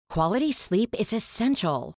Quality sleep is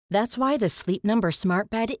essential. That's why the Sleep Number Smart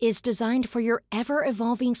Bed is designed for your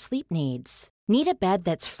ever-evolving sleep needs. Need a bed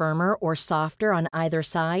that's firmer or softer on either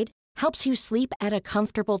side? Helps you sleep at a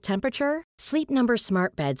comfortable temperature? Sleep Number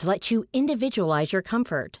Smart Beds let you individualize your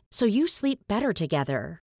comfort so you sleep better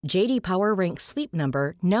together. J.D. Power ranks Sleep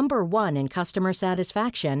Number number 1 in customer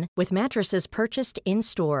satisfaction with mattresses purchased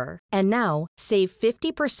in-store. And now, save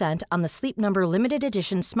 50% on the Sleep Number Limited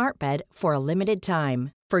Edition Smart Bed for a limited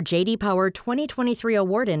time. For J.D. Power 2023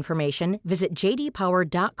 award information, visit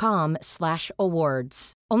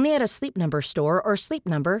jdpower.com/awards. Only at a Sleep Number store or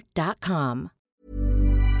sleepnumber.com.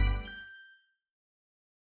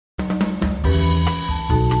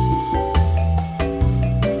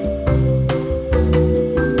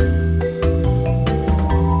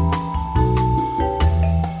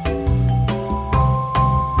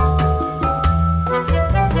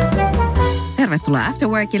 Tervetuloa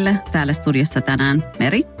Afterworkille. Täällä studiossa tänään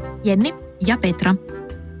Meri, Jenni ja Petra.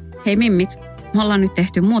 Hei mimmit, me ollaan nyt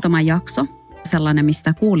tehty muutama jakso, sellainen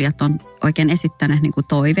mistä kuulijat on oikein esittäneet niin kuin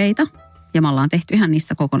toiveita. Ja me ollaan tehty ihan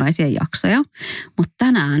niistä kokonaisia jaksoja. Mutta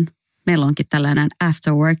tänään meillä onkin tällainen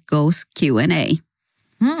Afterwork Goes Q&A.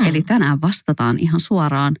 Eli tänään vastataan ihan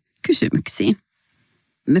suoraan kysymyksiin.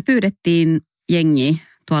 Me pyydettiin jengiä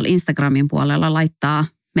tuolla Instagramin puolella laittaa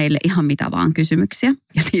meille ihan mitä vaan kysymyksiä.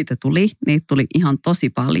 Ja niitä tuli ihan tosi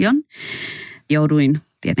paljon. Jouduin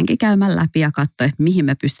tietenkin käymään läpi ja katsoa, että mihin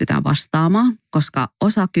me pystytään vastaamaan. Koska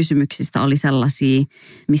osa kysymyksistä oli sellaisia,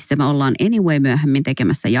 mistä me ollaan anyway myöhemmin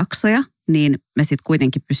tekemässä jaksoja. Niin me sitten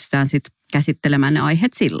kuitenkin pystytään sitten käsittelemään ne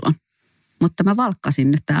aiheet silloin. Mutta mä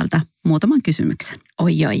valkkasin nyt täältä muutaman kysymyksen.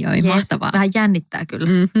 Oi, mahtavaa. Vähän jännittää kyllä.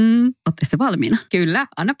 Ootte sitten valmiina? Kyllä,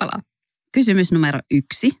 anna palaa. Kysymys numero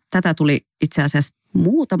 1. Tätä tuli itse asiassa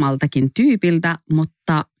muutamaltakin tyypiltä,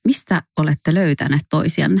 mutta mistä olette löytäneet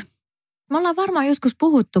toisianne? Me ollaan varmaan joskus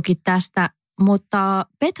puhuttukin tästä, mutta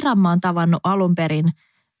Petran mä oon tavannut alun perin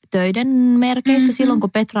töiden merkeissä silloin,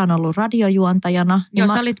 kun Petra on ollut radiojuontajana. Joo,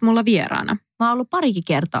 sä olit mulla vieraana. Mä oon ollut parikin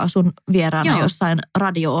kertaa sun vieraana jossain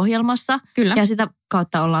radio-ohjelmassa. Kyllä. Ja sitä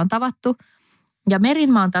kautta ollaan tavattu. Ja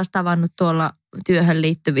Merin mä oon taas tavannut tuolla työhön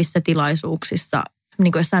liittyvissä tilaisuuksissa,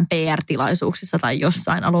 niin kuin jossain PR-tilaisuuksissa tai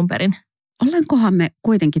jossain alun perin. Ollaankohan me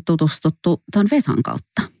kuitenkin tutustuttu tuon Vesan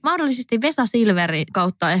kautta? Mahdollisesti Vesa Silverin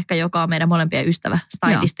kautta ehkä, joka on meidän molempien ystävä,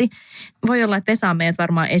 stylisti. Voi olla, että Vesa on meidät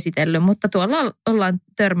varmaan esitellyt, mutta tuolla ollaan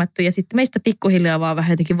törmätty ja sitten meistä pikkuhiljaa vaan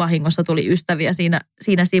vähän jotenkin vahingossa tuli ystäviä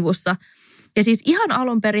siinä sivussa. Ja siis ihan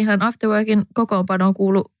alun perin Afterworkin kokoonpanoon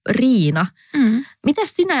kuului Riina.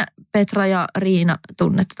 Mitäs sinä, Petra ja Riina,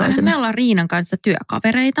 tunnette toisemme? Me ollaan Riinan kanssa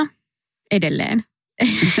työkavereita edelleen.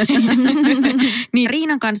 Niin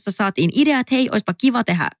Riinan kanssa saatiin idea, että hei, olisipa kiva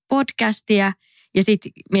tehdä podcastia. Ja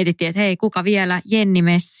sitten mietittiin, että hei, kuka vielä? Jenni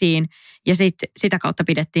messiin. Ja sitten sitä kautta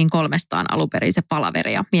pidettiin 300 alun perin se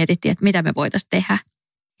palaveri ja mietittiin, että mitä me voitaisiin tehdä.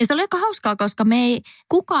 Ja se oli aika hauskaa, koska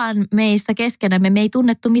kukaan meistä keskenämme me ei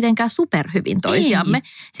tunnettu mitenkään superhyvin toisiamme. Ei.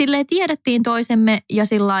 Silleen tiedettiin toisemme ja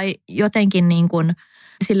sillai jotenkin niin kuin,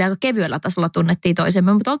 silleen aika kevyellä tasolla tunnettiin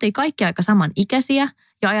toisemme, mutta oltiin kaikki aika samanikäisiä.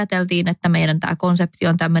 Ja ajateltiin, että meidän tämä konsepti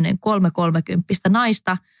on tämmöinen 330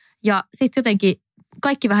 naista. Ja sitten jotenkin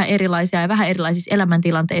kaikki vähän erilaisia ja vähän erilaisissa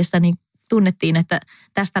elämäntilanteissa, niin tunnettiin, että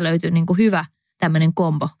tästä löytyy niin kuin hyvä tämmöinen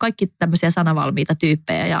kombo. Kaikki tämmöisiä sanavalmiita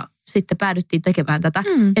tyyppejä ja sitten päädyttiin tekemään tätä.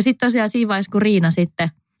 Ja sitten tosiaan siinä vaiheessa, kun Riina sitten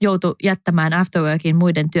joutui jättämään Afterworkin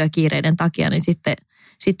muiden työkiireiden takia, niin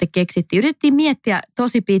sitten keksittiin. Yritettiin miettiä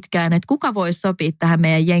tosi pitkään, että kuka voisi sopia tähän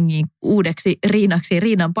meidän jengiin uudeksi Riinaksi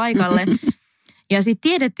Riinan paikalle. Ja sitten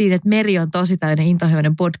tiedettiin, että Meri on tosi täyden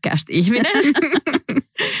intohimoinen podcast-ihminen.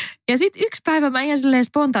 Ja sitten yksi päivä mä ihan silleen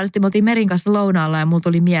spontaanisti, me oltiin Merin kanssa lounaalla ja mulla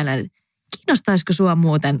tuli mieleen, että kiinnostaisiko sua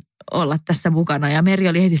muuten olla tässä mukana? Ja Meri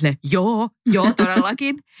oli heti silleen, joo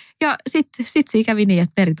todellakin. Ja sitten siinä kävi niin,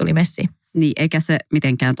 että Meri tuli messiin. Niin, eikä se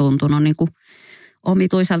mitenkään tuntunut niin kuin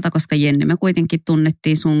omituiselta, koska Jenni me kuitenkin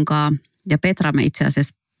tunnettiin sunkaan. Ja Petra me itse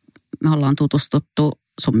asiassa, me ollaan tutustuttu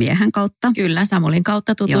sun miehen kautta. Kyllä, Samulin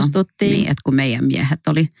kautta tutustuttiin. Joo, niin, että kun meidän miehet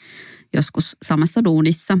oli joskus samassa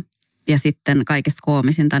duunissa. Ja sitten kaikesta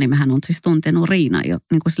koomisinta, niin mehän on siis tuntenut Riina jo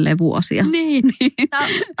niin kuin silleen vuosia. Niin. Tämä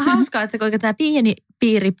on hauskaa, että kuinka tämä pieni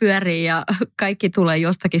piiri pyörii ja kaikki tulee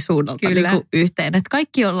jostakin suunnalta niin kuin yhteen. Että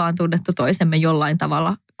kaikki ollaan tunnettu toisemme jollain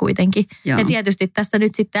tavalla kuitenkin. Joo. Ja tietysti tässä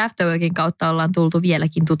nyt sitten Afterworkin kautta ollaan tultu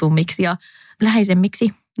vieläkin tutummiksi ja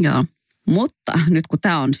läheisemmiksi. Joo, mutta nyt kun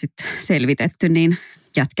tämä on sitten selvitetty, niin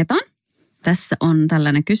jatketaan. Tässä on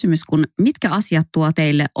tällainen kysymys, kun mitkä asiat tuo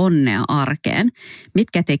teille onnea arkeen?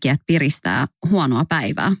 Mitkä tekijät piristää huonoa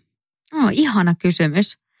päivää? Ihana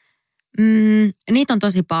kysymys. Niitä on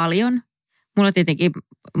tosi paljon. Mulla tietenkin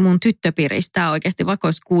mun tyttö piristää oikeasti, vaikka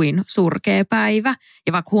olisi kuin surkea päivä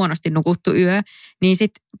ja vaikka huonosti nukuttu yö, niin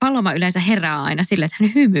sitten Paloma yleensä herää aina sille, että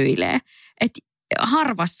hän hymyilee. Että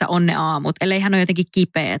harvassa on ne aamut, ellei hän ole jotenkin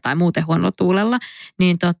kipeä tai muuten huonolla tuulella,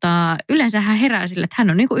 niin yleensä hän herää sille, että hän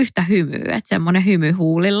on niinku yhtä hymyä, että semmoinen hymy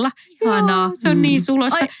huulilla. Ihanaa. Joo, se on niin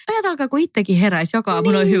sulosta. Ajatelkaa, kun itsekin heräisi joka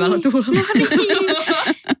aamu noin hyvällä tuulella. No niin.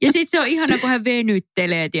 Ja sitten se on ihana, kun hän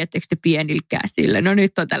venyttelee, tiettekö te, pienillä käsillä. No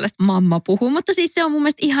nyt on tällaista mamma puhuu. Mutta siis se on mun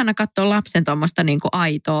mielestä ihana katsoa lapsen tuommoista niinku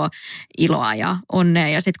aitoa iloa ja onnea.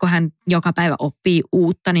 Ja sitten kun hän joka päivä oppii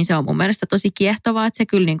uutta, niin se on mun mielestä tosi kiehtovaa, että se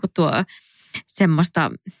kyllä niinku tuo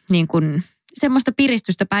semmoista niin kuin, semmoista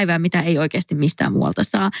piristystä päivää, mitä ei oikeasti mistään muualta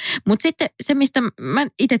saa. Mutta sitten se, mistä mä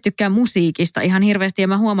itse tykkään musiikista ihan hirveästi, ja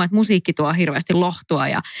mä huomaan, että musiikki tuo hirveästi lohtua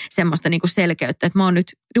ja semmoista niin kuin selkeyttä, että mä oon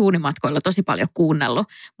nyt duunimatkoilla tosi paljon kuunnellut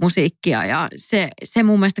musiikkia, ja se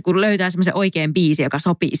mun mielestä, kun löytää semmoisen oikean biisin, joka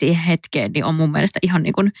sopii siihen hetkeen, niin on mun mielestä ihan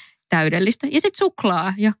niin kuin täydellistä. Ja sitten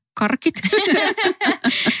suklaa ja karkit.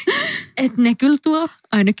 Että ne kyllä tuo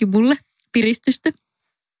ainakin mulle piristystä.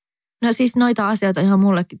 No siis noita asioita on ihan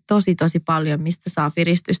mullekin tosi paljon, mistä saa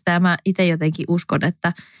piristystä. Ja mä itse jotenkin uskon,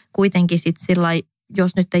 että kuitenkin sitten sillai,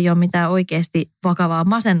 jos nyt ei ole mitään oikeasti vakavaa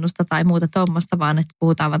masennusta tai muuta tuommoista, vaan että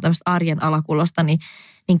puhutaan vaan tämmöistä arjen alakulosta,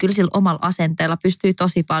 niin kyllä sillä omalla asenteella pystyy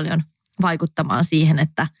tosi paljon vaikuttamaan siihen,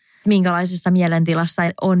 että minkälaisessa mielentilassa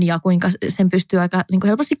on ja kuinka sen pystyy aika niin kuin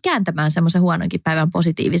helposti kääntämään semmoisen huononkin päivän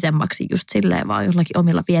positiivisemmaksi just silleen vaan jollakin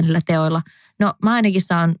omilla pienillä teoilla. No mä ainakin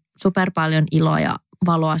saan super paljon iloa ja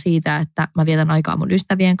valoa siitä, että mä vietän aikaa mun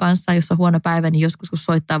ystävien kanssa. Jos on huono päivä, niin joskus kun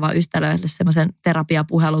soittaa vaan ystävälle semmoisen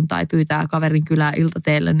terapiapuhelun tai pyytää kaverin kylää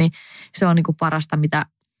iltateelle, niin se on niin kuin parasta, mitä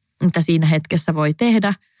siinä hetkessä voi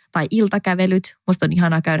tehdä. Tai iltakävelyt. Musta on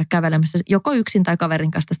ihanaa käydä kävelemässä joko yksin tai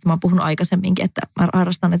kaverin kanssa. Tästä mä oon puhunut aikaisemminkin, että mä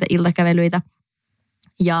harrastan näitä iltakävelyitä.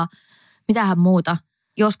 Ja mitähän muuta.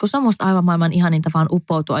 Joskus on musta aivan maailman ihaninta vaan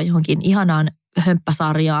uppoutua johonkin ihanaan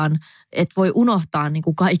hömppäsarjaan, että voi unohtaa niin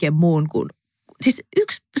kuin kaiken muun kuin. Siis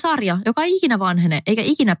yksi sarja, joka ei ikinä vanhene eikä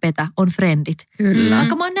ikinä petä, on Friendit. Kyllä.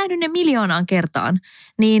 Vaikka mä oon nähnyt ne miljoonaan kertaan,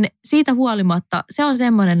 niin siitä huolimatta se on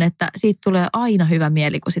semmoinen, että siitä tulee aina hyvä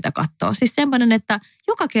mieli, kun sitä katsoo. Siis semmoinen, että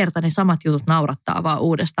joka kerta ne samat jutut naurattaa vaan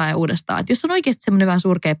uudestaan ja uudestaan. Että jos on oikeasti semmoinen vähän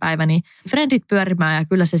surkea päivä, niin Friendit pyörimään ja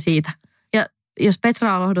kyllä se siitä. Ja jos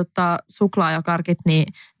Petraa lohduttaa suklaa ja karkit,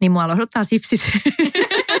 niin mua lohduttaa sipsit.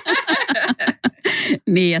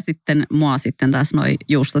 Niin ja sitten mua sitten taas noi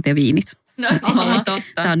juustot ja viinit. No, totta.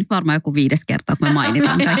 Tämä on nyt varmaan joku 5. kerta, kun me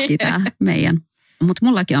mainitaan kaikki tämä meidän. Mutta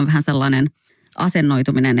mullakin on vähän sellainen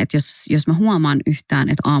asennoituminen, että jos mä huomaan yhtään,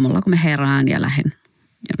 että aamulla kun mä herään ja lähden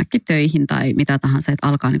jonnekin töihin tai mitä tahansa, että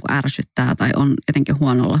alkaa niin kuin ärsyttää tai on jotenkin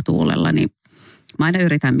huonolla tuulella, niin mä aina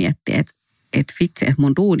yritän miettiä, että vitsi, että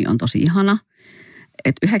mun duuni on tosi ihana.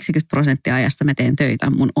 Että 90% ajasta mä teen töitä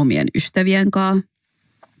mun omien ystävien kanssa.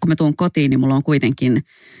 Kun mä tuun kotiin, niin mulla on kuitenkin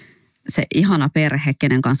se ihana perhe,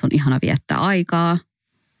 kenen kanssa on ihana viettää aikaa.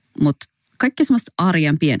 Mutta kaikki semmoiset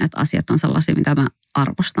arjen pienet asiat on sellaisia, mitä mä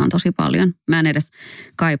arvostan tosi paljon. Mä en edes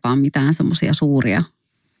kaipaa mitään semmoisia suuria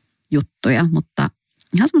juttuja, mutta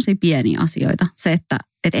ihan semmoisia pieniä asioita. Se, että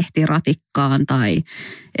ehtii ratikkaan tai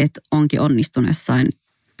että onkin onnistunut jossain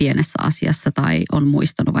pienessä asiassa tai on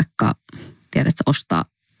muistanut vaikka, tiedätkö, ostaa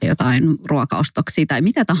jotain ruokaostoksia tai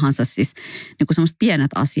mitä tahansa. Siis niin kuin semmoiset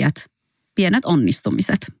pienet asiat, pienet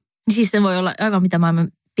onnistumiset. Siis se voi olla aivan mitä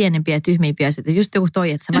maailman pienempiä ja tyhmimpiä asioita. Just joku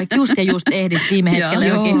toi, että sä vaikka just ehdit viime hetkellä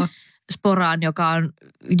johonkin sporaan, joka on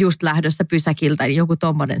just lähdössä pysäkiltä, niin joku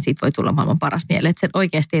tommonen siitä voi tulla maailman paras mieli. Että sen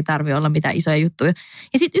oikeasti ei tarvitse olla mitään isoja juttuja.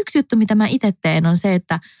 Ja sitten yksi juttu, mitä mä itse teen, on se,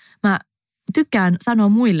 että mä tykkään sanoa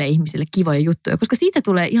muille ihmisille kivoja juttuja, koska siitä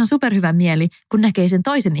tulee ihan superhyvä mieli, kun näkee sen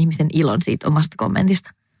toisen ihmisen ilon siitä omasta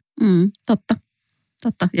kommentista.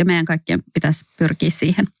 Totta. Ja meidän kaikkien pitäisi pyrkiä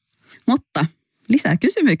siihen. Mutta lisää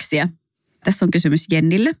kysymyksiä. Tässä on kysymys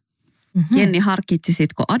Jennille. Mm-hmm. Jenni,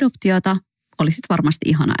 harkitsisitko adoptiota? Olisit varmasti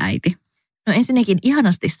ihana äiti. No ensinnäkin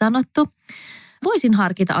ihanasti sanottu. Voisin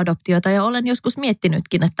harkita adoptiota ja olen joskus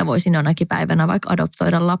miettinytkin, että voisin jonakin päivänä vaikka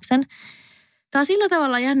adoptoida lapsen. Tämä on sillä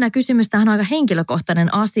tavalla jännä kysymys. Tämähän on aika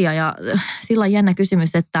henkilökohtainen asia ja sillä on jännä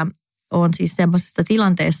kysymys, että on siis semmoisessa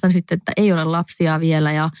tilanteessa nyt, että ei ole lapsia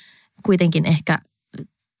vielä ja kuitenkin ehkä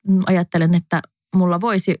ajattelen, että mulla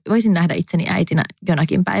voisin nähdä itseni äitinä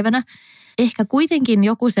jonakin päivänä. Ehkä kuitenkin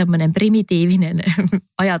joku semmoinen primitiivinen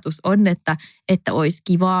ajatus on, että olisi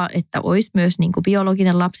kivaa, että olisi myös niin kuin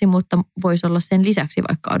biologinen lapsi, mutta voisi olla sen lisäksi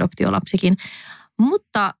vaikka adoptiolapsikin.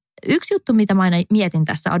 Mutta yksi juttu, mitä mä aina mietin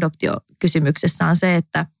tässä adoptiokysymyksessä on se,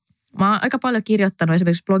 että Mä oon aika paljon kirjoittanut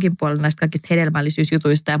esimerkiksi blogin puolella näistä kaikista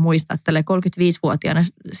hedelmällisyysjutuista ja muista, että 35-vuotiaana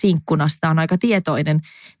sinkkuna sitä on aika tietoinen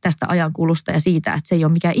tästä ajankulusta ja siitä, että se ei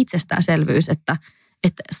ole mikään itsestäänselvyys, että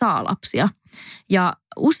saa lapsia. Ja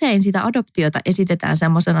usein sitä adoptiota esitetään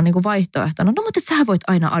semmoisena niin kuin vaihtoehtona, no mutta et sähän voit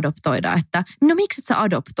aina adoptoida, että no miksi et sä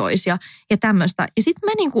adoptoisi ja tämmöistä. Ja sitten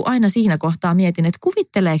mä niin kuin aina siinä kohtaa mietin, että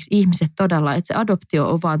kuvitteleeko ihmiset todella, että se adoptio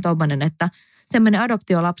on vaan tommoinen, että semmoinen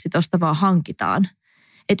adoptiolapsi tosta vaan hankitaan.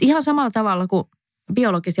 Että ihan samalla tavalla kuin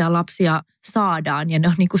biologisia lapsia saadaan ja ne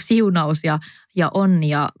on niin kuin siunaus ja onni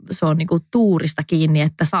ja se on niin kuin tuurista kiinni,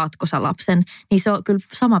 että saatko sä lapsen, niin se on kyllä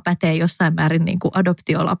sama pätee jossain määrin niin kuin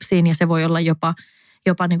adoptiolapsiin ja se voi olla jopa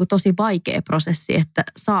niin kuin tosi vaikea prosessi, että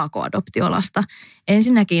saako adoptiolasta.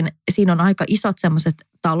 Ensinnäkin siinä on aika isot semmoiset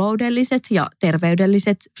taloudelliset ja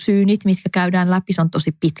terveydelliset syynit, mitkä käydään läpi. Se on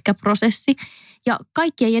tosi pitkä prosessi. Ja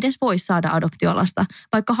kaikki ei edes voi saada adoptiolasta,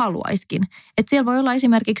 vaikka haluaiskin. Että siellä voi olla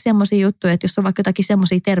esimerkiksi semmoisia juttuja, että jos on vaikka jotakin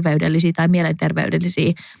semmoisia terveydellisiä tai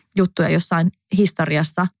mielenterveydellisiä juttuja jossain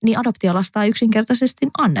historiassa, niin adoptiolasta ei yksinkertaisesti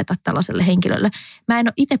anneta tällaiselle henkilölle. Mä en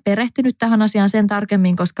ole itse perehtynyt tähän asiaan sen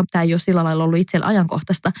tarkemmin, koska tämä ei ole sillä lailla ollut itsellä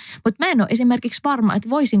ajankohtaista. Mutta mä en ole esimerkiksi varma, että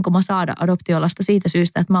voisinko mä saada adoptiolasta siitä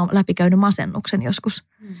syystä, että mä oon läpikäynyt masennuksen joskus.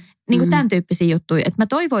 Niin kuin tämän tyyppisiä juttuja. Että mä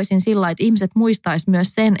toivoisin sillä lailla, että ihmiset muistaisi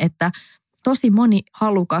myös sen, että tosi moni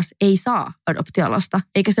halukas ei saa adoptiolasta,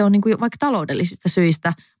 eikä se ole niin kuin vaikka taloudellisista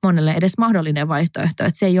syistä monelle edes mahdollinen vaihtoehto.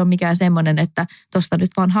 Että se ei ole mikään semmoinen, että tuosta nyt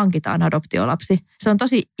vaan hankitaan adoptiolapsi. Se on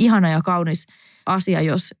tosi ihana ja kaunis asia,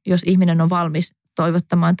 jos ihminen on valmis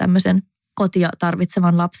toivottamaan tämmöisen kotia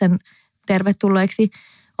tarvitsevan lapsen tervetulleeksi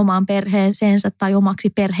omaan perheeseensä tai omaksi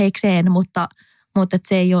perheikseen, mutta että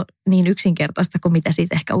se ei ole niin yksinkertaista kuin mitä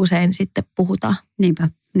siitä ehkä usein sitten puhutaan. Niinpä.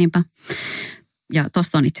 Ja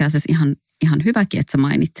tuosta on itse asiassa ihan hyväkin, että sä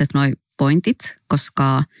mainitset noi pointit,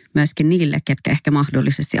 koska myöskin niille, ketkä ehkä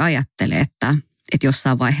mahdollisesti ajattelee, että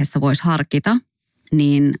jossain vaiheessa voisi harkita,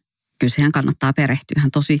 niin kyllä siihen kannattaa perehtyä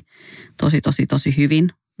ihan tosi hyvin.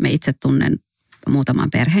 Me itse tunnen muutaman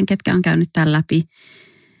perheen, ketkä on käynyt tämän läpi.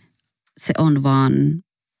 Se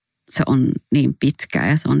on niin pitkä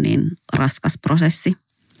ja se on niin raskas prosessi,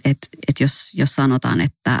 että jos sanotaan,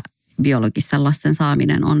 että biologisten lasten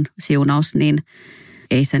saaminen on siunaus, niin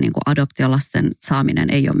ei se niin kuin adoptiolasten saaminen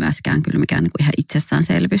ei ole myöskään kyllä mikään niin kuin ihan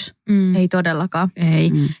itsestäänselvyys. Ei todellakaan.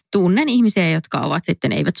 Ei. Tunnen ihmisiä, jotka ovat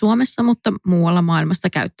sitten eivät Suomessa, mutta muualla maailmassa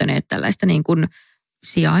käyttäneet tällaista niin kuin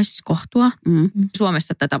sijaiskohtua.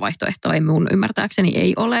 Suomessa tätä vaihtoehtoa ei mun ymmärtääkseni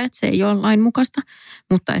ei ole, että se ei ole lain mukaista,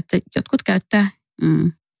 mutta että jotkut käyttää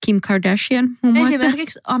Kim Kardashian muun muassa.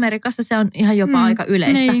 Esimerkiksi Amerikassa se on ihan jopa aika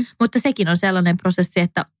yleistä, mutta sekin on sellainen prosessi,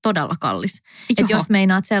 että todella kallis. Että jos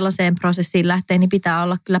meinaat sellaiseen prosessiin lähteä, niin pitää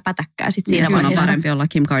olla kyllä pätäkkää sitten siinä vaiheessa. On parempi olla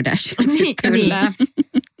Kim Kardashian. Kyllä.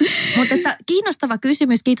 Mutta että kiinnostava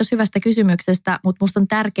kysymys, kiitos hyvästä kysymyksestä, mutta musta on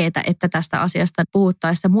tärkeää, että tästä asiasta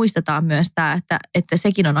puhuttaessa muistetaan myös tämä, että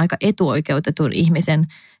sekin on aika etuoikeutetun ihmisen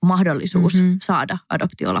mahdollisuus saada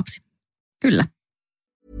adoptiolapsi. Kyllä.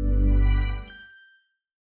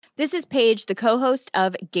 This is Paige, the co-host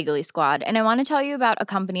of Giggly Squad, and I want to tell you about a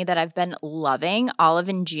company that I've been loving,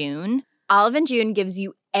 Olive & June. Olive & June gives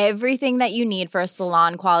you everything that you need for a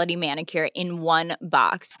salon-quality manicure in one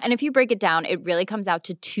box. And if you break it down, it really comes out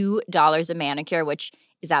to $2 a manicure, which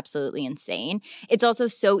is absolutely insane. It's also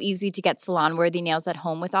so easy to get salon-worthy nails at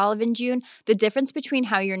home with Olive & June. The difference between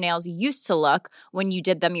how your nails used to look when you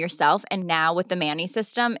did them yourself and now with the Mani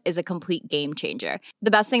system is a complete game changer.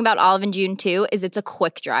 The best thing about Olive & June, too, is it's a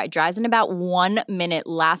quick dry. Dries in about 1 minute,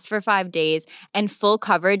 lasts for 5 days, and full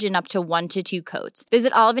coverage in up to 1 to 2 coats.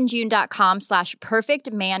 Visit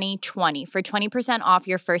oliveandjune.com/perfectmani20 for 20% off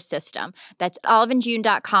your first system. That's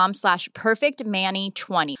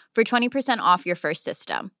oliveandjune.com/perfectmani20 for 20% off your first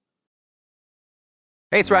system.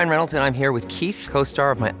 Hey, it's Ryan Reynolds, and I'm here with Keith,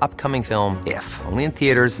 co-star of my upcoming film, If, only in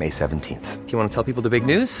theaters May 17th. Do you want to tell people the big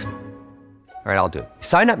news? All right, I'll do it.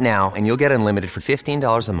 Sign up now and you'll get unlimited for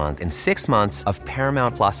 $15 a month and 6 months of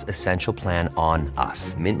Paramount Plus Essential Plan on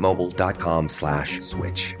us.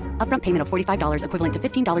 MintMobile.com/switch. Upfront payment of $45 equivalent to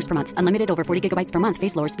 $15 per month. Unlimited over 40 gigabytes per month.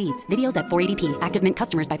 Face lower speeds. Videos at 480p. Active Mint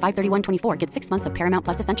customers by 531.24 get 6 months of Paramount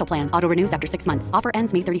Plus Essential Plan. Auto renews after 6 months. Offer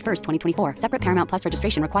ends May 31st, 2024. Separate Paramount Plus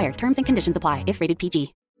registration required. Terms and conditions apply if rated PG.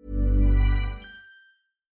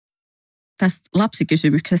 Tästä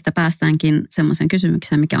lapsikysymyksestä päästäänkin semmoisen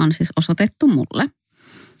kysymykseen, mikä on siis osoitettu mulle.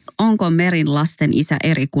 Onko Merin lasten isä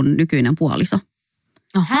eri kuin nykyinen puoliso?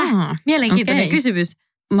 Ahaa, mielenkiintoinen kysymys.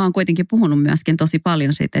 Mä oon kuitenkin puhunut myöskin tosi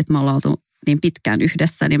paljon siitä, että me ollaan oltu niin pitkään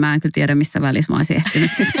yhdessä, niin mä en kyllä tiedä, missä välissä mä olisin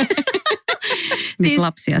ehtinyt sitä niitä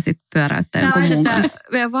lapsia sitten pyöräyttää jonkun muun kanssa.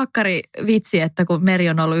 Meidän vakkarivitsi, että kun Meri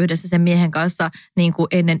on ollut yhdessä sen miehen kanssa niin kuin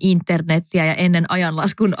ennen internettiä ja ennen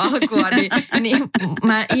ajanlaskun alkua, niin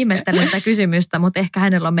mä ihmettelen tätä kysymystä, mutta ehkä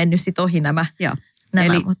hänellä on mennyt sit ohi nämä.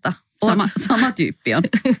 Eli mutta sama tyyppi on.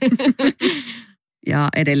 Ja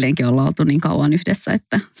edelleenkin ollaan oltu niin kauan yhdessä,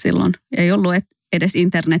 että silloin ei ollut edes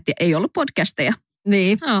internetiä, ei ollut podcasteja.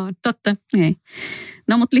 Niin. No, totta. Ei.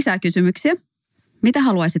 No, mutta lisää kysymyksiä. Mitä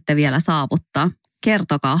haluaisitte vielä saavuttaa?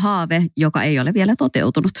 Kertokaa haave, joka ei ole vielä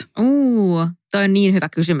toteutunut. Toi on niin hyvä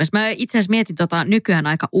kysymys. Mä itse asiassa mietin nykyään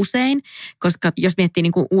aika usein, koska jos miettii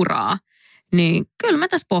niinku uraa, niin kyllä mä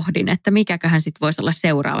tässä pohdin, että mikäköhän sitten voisi olla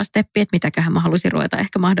seuraava steppi, että mitäköhän mä haluaisin ruveta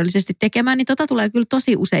ehkä mahdollisesti tekemään, niin tulee kyllä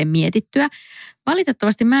tosi usein mietittyä.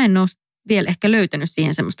 Valitettavasti mä en ole vielä ehkä löytänyt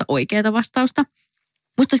siihen semmoista oikeaa vastausta.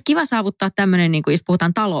 Musta olisi kiva saavuttaa tämmöinen, niin kuin jos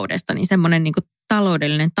puhutaan taloudesta, niin semmoinen niin kuin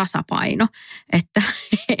taloudellinen tasapaino, että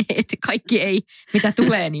kaikki ei, mitä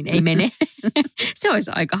tulee, niin ei mene. Se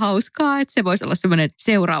olisi aika hauskaa, että se voisi olla semmoinen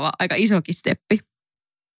seuraava aika isokin steppi.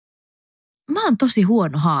 Mä oon tosi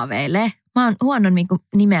huono haaveilee. Mä oon huono niin kuin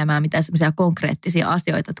nimeämään mitään semmoisia konkreettisia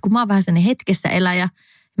asioita. Että kun mä oon vähän sellainen hetkessä eläjä,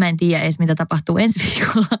 mä en tiedä edes mitä tapahtuu ensi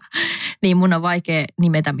viikolla, niin mun on vaikea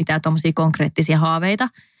nimetä mitään tommosia konkreettisia haaveita.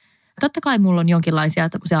 Totta kai mulla on jonkinlaisia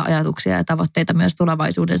ajatuksia ja tavoitteita myös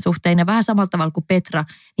tulevaisuuden suhteen. Ja vähän samalla tavalla kuin Petra,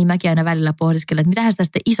 niin mäkin aina välillä pohdiskelen, että mitähän sitä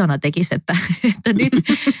sitten isona tekisi, että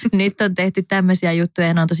nyt on tehty tämmöisiä juttuja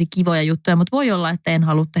ja ne on tosi kivoja juttuja, mutta voi olla, että en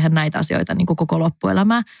halua tehdä näitä asioita niin kuin koko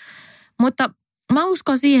loppuelämää. Mutta mä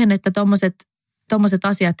uskon siihen, että tommoset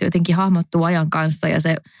asiat jotenkin hahmottuu ajan kanssa ja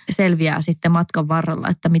se selviää sitten matkan varrella,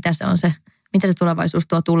 että mitä se tulevaisuus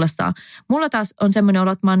tuo tullessaan. Mulla taas on semmoinen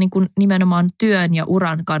olo, että mä oon niin kuin nimenomaan työn ja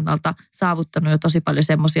uran kannalta saavuttanut jo tosi paljon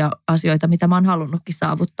semmoisia asioita, mitä mä oon halunnutkin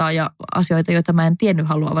saavuttaa ja asioita, joita mä en tiennyt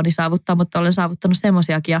haluavani saavuttaa, mutta olen saavuttanut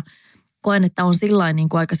semmoisiakin ja koen, että on sillain niin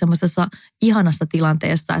kuin aika semmoisessa ihanassa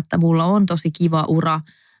tilanteessa, että mulla on tosi kiva ura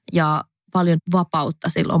ja paljon vapautta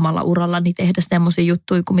sillä omalla urallani tehdä semmoisia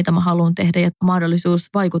juttuja kuin mitä mä haluan tehdä ja mahdollisuus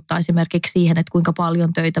vaikuttaa esimerkiksi siihen, että kuinka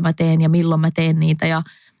paljon töitä mä teen ja milloin mä teen niitä ja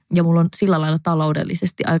mulla on sillä lailla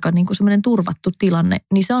taloudellisesti aika niin kuin semmoinen turvattu tilanne,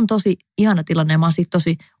 niin se on tosi ihana tilanne ja mä oon siitä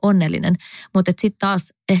tosi onnellinen. Mutta sitten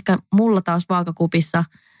taas ehkä mulla taas vaakakupissa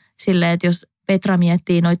silleen, että jos Petra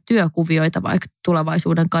miettii noita työkuvioita vaikka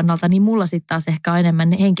tulevaisuuden kannalta, niin mulla sitten taas ehkä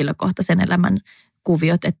enemmän henkilökohtaisen elämän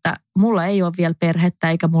kuviot, että mulla ei ole vielä perhettä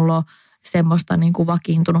eikä mulla ole semmoista niin kuin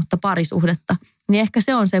vakiintunutta parisuhdetta. Niin ehkä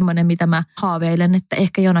se on semmoinen, mitä mä haaveilen, että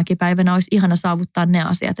ehkä jonakin päivänä olisi ihana saavuttaa ne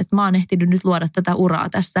asiat. Että mä oon ehtinyt nyt luoda tätä uraa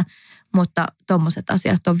tässä, mutta tommoset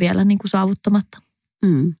asiat on vielä niin kuin saavuttamatta.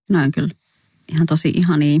 No on kyllä ihan tosi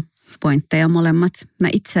ihania pointteja molemmat. Mä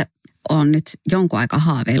itse oon nyt jonkun aikaa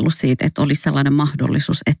haaveillut siitä, että olisi sellainen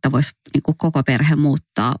mahdollisuus, että voisi niin kuin koko perhe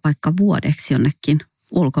muuttaa vaikka vuodeksi jonnekin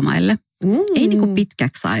ulkomaille. Ei niin kuin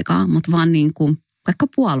pitkäksi aikaa, mutta vaan niin kuin vaikka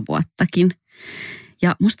puoli vuottakin.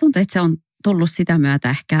 Ja musta tuntuu, että se on tullut sitä myötä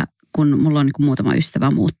ehkä, kun mulla on niin kuin muutama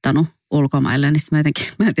ystävä muuttanut ulkomaille, niin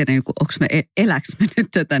mä en tiedä, eläks mä nyt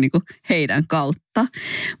tätä niin kuin heidän kautta.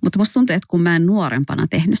 Mutta musta tuntuu, että kun mä en nuorempana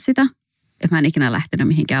tehnyt sitä, että mä en ikinä lähtenyt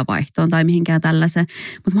mihinkään vaihtoon tai mihinkään tällaiseen,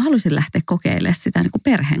 mutta mä haluaisin lähteä kokeilemaan sitä niin kuin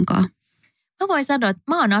perheen kanssa. Mä voin sanoa, että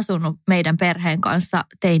mä oon asunut meidän perheen kanssa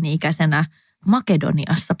teini-ikäisenä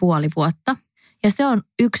Makedoniassa puoli vuotta. Ja se on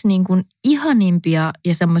yksi niin kuin ihanimpia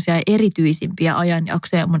ja semmoisia erityisimpiä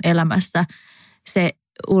ajanjaksoja mun elämässä, se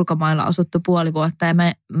ulkomailla asuttu puoli vuotta. Ja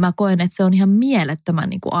mä koen, että se on ihan mielettömän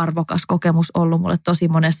niin kuin arvokas kokemus ollut mulle tosi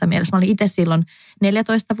monessa mielessä. Mä olin itse silloin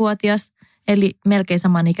 14-vuotias, eli melkein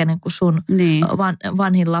samanikäinen kuin sun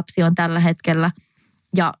vanhin lapsi on tällä hetkellä.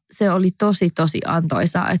 Ja se oli tosi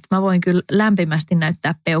antoisaa, että mä voin kyllä lämpimästi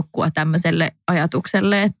näyttää peukkua tämmöiselle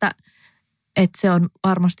ajatukselle, että se on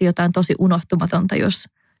varmasti jotain tosi unohtumatonta,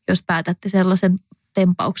 jos päätätte sellaisen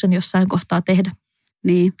tempauksen jossain kohtaa tehdä.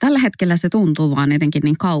 Niin, tällä hetkellä se tuntuu vaan jotenkin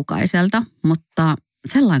niin kaukaiselta, mutta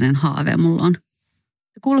sellainen haave mulla on.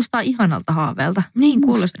 Se kuulostaa ihanalta haaveelta. Niin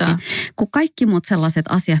kuulostaa. Kun kaikki muut sellaiset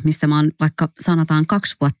asiat, mistä mä oon vaikka sanotaan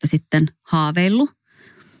 2 vuotta sitten haaveillut,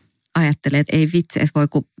 ajattelee, että ei vitsi, että voi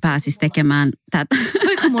kun pääsisi tekemään tätä.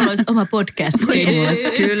 Voiko mulla olisi oma podcast?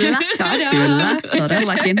 Kyllä,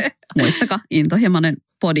 todellakin. Muistakaa, intohimoinen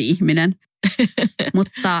podi-ihminen.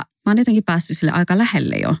 Mutta mä oon jotenkin päässyt sille aika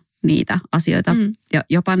lähelle jo niitä asioita. Ja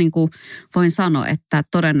jopa niin kuin voin sanoa, että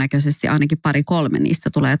todennäköisesti ainakin 2-3 niistä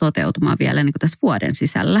tulee toteutumaan vielä niin kuin tässä vuoden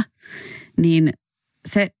sisällä. Niin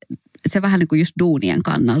se vähän niin kuin just duunien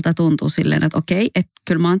kannalta tuntuu silleen, että okei, että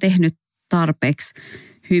kyllä mä oon tehnyt tarpeeksi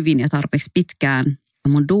hyvin ja tarpeeksi pitkään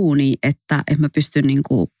mun duuni, että mä pystyn niin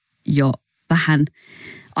kuin jo vähän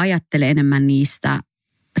ajattelemaan enemmän niistä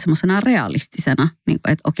semmoisena realistisena, niin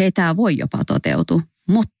kuin, että okei, tämä voi jopa toteutua,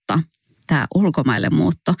 mutta tämä ulkomaille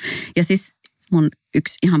muutto. Ja siis mun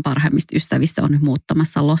yksi ihan parhaimmista ystävistä on nyt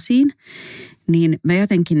muuttamassa Losiin, niin mä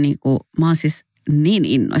jotenkin niin kuin, mä oon siis niin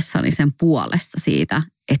innoissani sen puolesta siitä,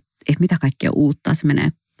 että mitä kaikkea uutta se menee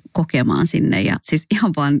kokemaan sinne. Ja siis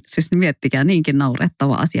ihan vaan, siis miettikää niinkin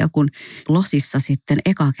naurettava asia, kun Losissa sitten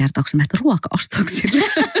eka kertaa, kun sä menet ruokaostoksille.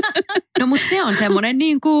 No mutta se on semmoinen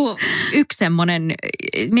niin kuin yksi semmoinen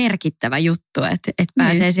merkittävä juttu, että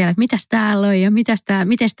pääsee siellä, että mitäs täällä on ja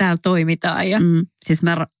miten täällä toimitaan. Ja. Siis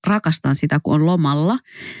mä rakastan sitä, kun on lomalla,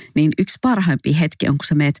 niin yksi parhaimpia hetki on, kun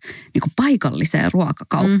sä meet niin kuin paikalliseen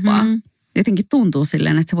ruokakauppaan. Mm-hmm. Jotenkin tuntuu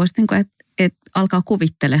silleen, että sä voisit niin kuin, että alkaa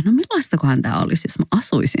kuvittelemaan, no millaistakohan tämä olisi, jos mä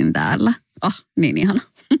asuisin täällä. Niin ihana.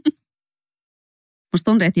 Musta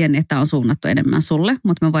tuntuu, että Jenni, että tämä on suunnattu enemmän sulle,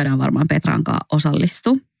 mutta me voidaan varmaan Petran kanssa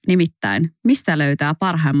osallistua. Nimittäin, mistä löytää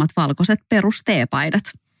parhaimmat valkoiset perusteepaidat?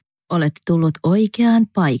 Olet tullut oikeaan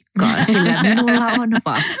paikkaan, sillä minulla on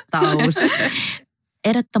vastaus.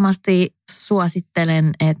 Ehdottomasti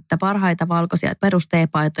suosittelen, että parhaita valkoisia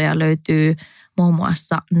perusteepaitoja löytyy muun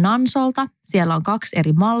muassa Nansolta. Siellä on 2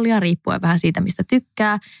 eri mallia, riippuen vähän siitä, mistä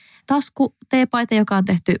tykkää. Taskuteepaita, joka on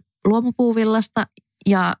tehty luomupuuvillasta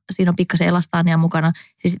ja siinä on pikkasen elastaania mukana.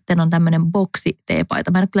 Ja sitten on tämmöinen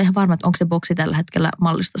boksiteepaita. Mä en ole kyllä ihan varma, että onko se boksi tällä hetkellä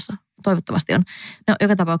mallistossa. Toivottavasti on. No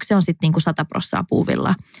joka tapauksessa se on sitten niinku 100%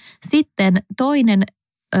 puuvillaa. Sitten toinen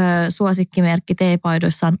suosikkimerkki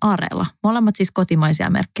teepaidoissa on Arela. Molemmat siis kotimaisia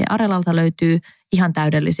merkkejä. Arelalta löytyy ihan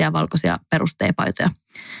täydellisiä valkoisia perusteepaitoja.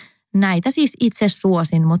 Näitä siis itse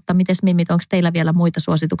suosin, mutta mites Mimmit, onko teillä vielä muita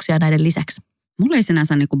suosituksia näiden lisäksi? Mulla ei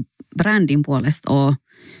sinänsä niin kuin brändin puolesta ole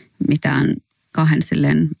mitään kahden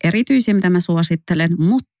silleen erityisiä, mitä mä suosittelen,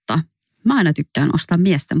 mutta mä aina tykkään ostaa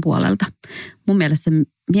miesten puolelta. Mun mielestä se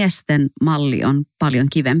miesten malli on paljon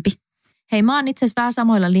kivempi. Hei, mä oon itse asiassa vähän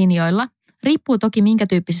samoilla linjoilla. Riippuu toki minkä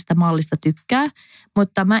tyyppisestä mallista tykkää,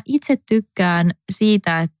 mutta mä itse tykkään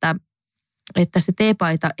siitä, että se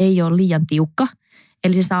teepaita ei ole liian tiukka.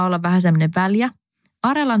 Eli se saa olla vähän semmoinen väljä.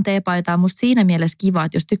 Arelan teepaita on musta siinä mielessä kiva,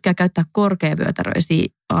 että jos tykkää käyttää korkeavyötäröisiä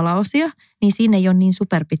alaosia, niin siinä ei ole niin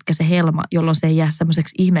superpitkä se helma, jolloin se ei jää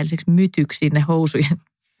semmoiseksi ihmeelliseksi mytyksi sinne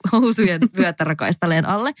housujen vyötärökaistaleen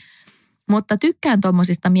alle. Mutta tykkään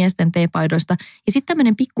tuommoisista miesten teepaidoista. Ja sitten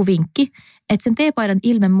tämmöinen pikkuvinkki, että sen teepaidan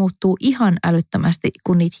ilme muuttuu ihan älyttömästi,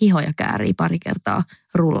 kun niitä hihoja käärii pari kertaa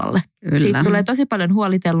rullalle. Kyllä. Siitä tulee tosi paljon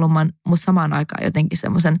huolitellumman, mutta samaan aikaan jotenkin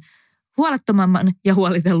semmoisen huolettomamman ja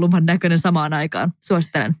huolitellumman näköinen samaan aikaan.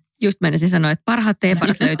 Suosittelen. Just menisin sanoa, että parhaat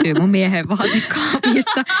teepaidat löytyy mun miehen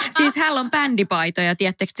vaatekaapista. Siis hänellä on bändipaitoja,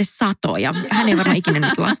 tiedättekö te, satoja. Hän ei varmaan ikinä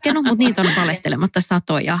nyt laskenut, mutta niitä on valehtelematta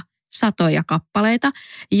satoja kappaleita.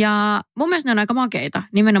 Ja mun mielestä ne on aika makeita.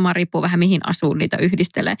 Nimenomaan riippuu vähän mihin asuun niitä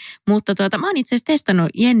yhdistelee. Mutta mä oon itse asiassa testannut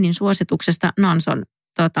Jennin suosituksesta Nanson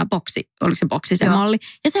boksi, oliko se boksi se malli.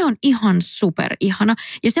 Ja se on ihan super ihana.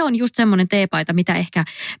 Ja se on just semmoinen teepaita, mitä ehkä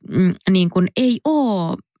niin kuin ei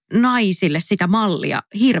ole naisille sitä mallia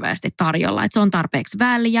hirveästi tarjolla. Että se on tarpeeksi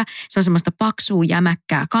väliä, se on semmoista paksua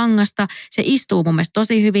jämäkkää kangasta. Se istuu mun mielestä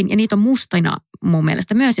tosi hyvin ja niitä on mustina mun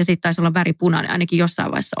mielestä myös. Ja sitten taisi olla väri punainen, ainakin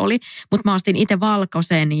jossain vaiheessa oli. Mutta mä ostin itse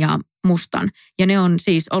valkoisen ja mustan. Ja ne on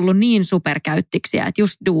siis ollut niin superkäyttiksiä, että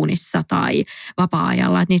just duunissa tai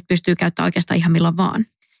vapaa-ajalla, että niitä pystyy käyttämään oikeastaan ihan milloin vaan.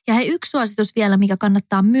 Ja hei, yksi suositus vielä, mikä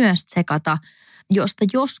kannattaa myös tsekata, josta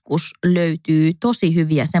joskus löytyy tosi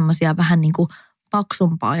hyviä semmoisia vähän niin kuin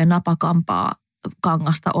paksumpaa ja napakampaa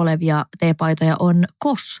kangasta olevia teepaitoja on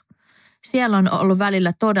KOS. Siellä on ollut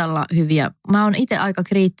välillä todella hyviä. Mä oon itse aika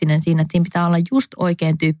kriittinen siinä, että siinä pitää olla just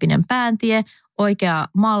oikein tyyppinen pääntie, oikea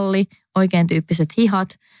malli, oikein tyyppiset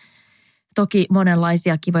hihat. Toki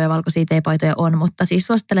monenlaisia kivoja valkoisia teepaitoja on, mutta siis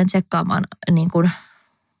suosittelen tsekkaamaan niin kuin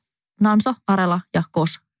Nanso, Arela ja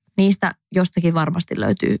KOS. Niistä jostakin varmasti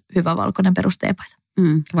löytyy hyvä valkoinen perusteepaita.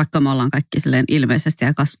 Vaikka me ollaan kaikki silleen ilmeisesti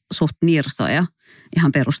aika suht nirsoja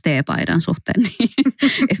ihan perusteepaidan suhteen,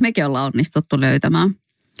 niin mekin ollaan onnistuttu löytämään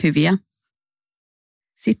hyviä.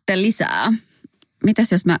 Sitten lisää.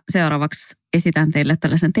 Mitäs jos mä seuraavaksi esitän teille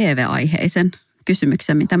tällaisen TV-aiheisen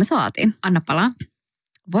kysymyksen, mitä me saatiin? Anna palaa.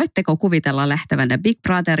 Voitteko kuvitella lähtevänne Big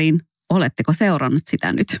Brotheriin? Oletteko seurannut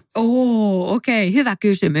sitä nyt? Okei. Hyvä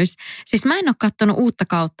kysymys. Siis mä en ole katsonut uutta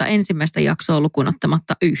kautta ensimmäistä jaksoa lukuun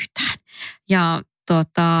ottamatta yhtään. Ja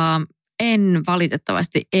en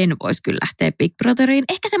valitettavasti, en voisi kyllä lähteä Big Brotheriin.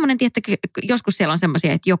 Ehkä semmoinen, että joskus siellä on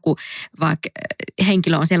semmoisia, että joku vaikka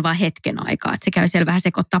henkilö on siellä vaan hetken aikaa, että se käy siellä vähän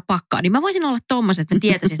sekoittaa pakkaa. Niin mä voisin olla tommoisen, että mä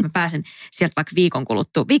tietäisin, että mä pääsen sieltä vaikka viikon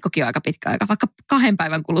kuluttua. Viikkokin on aika pitkä aika, vaikka 2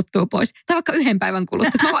 päivän kuluttua pois. Tai vaikka 1 päivän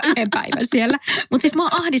kuluttua, mä vaan 1 päivän siellä. Mutta siis mä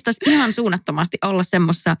ahdistaisi ihan suunnattomasti olla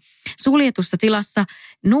semmoisessa suljetussa tilassa,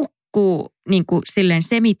 niin kuin silleen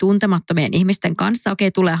semituntemattomien ihmisten kanssa.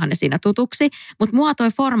 Okei, tuleehan ne siinä tutuksi, mutta mua toi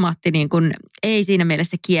formaatti niin kuin ei siinä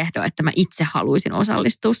mielessä kiehdo, että mä itse haluaisin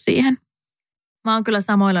osallistua siihen. Mä oon kyllä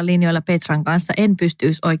samoilla linjoilla Petran kanssa. En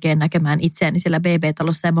pystyisi oikein näkemään itseäni siellä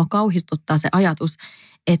BB-talossa ja mua kauhistuttaa se ajatus,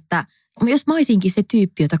 että jos mä olisinkin se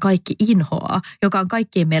tyyppi, jota kaikki inhoaa, joka on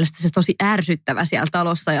kaikkien mielestä se tosi ärsyttävä siellä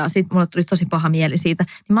talossa ja sitten mulle tulisi tosi paha mieli siitä,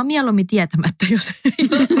 niin mä oon mieluummin tietämättä, jos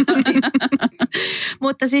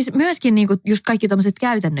Mutta siis myöskin niinku just kaikki tommoset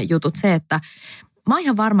käytännön jutut, se, että mä oon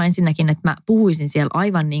ihan varma ensinnäkin, että mä puhuisin siellä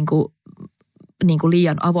aivan niin kuin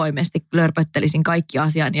liian avoimesti, lörpöttelisin kaikki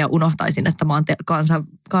asiani ja unohtaisin, että mä oon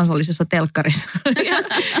kansallisessa telkkarissa.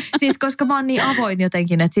 Siis koska mä oon niin avoin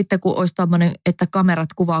jotenkin, että sitten kun olisi tommoinen, että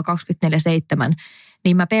kamerat kuvaa 24/7,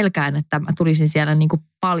 niin mä pelkään, että mä tulisin siellä niin kuin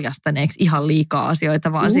paljastaneeksi ihan liikaa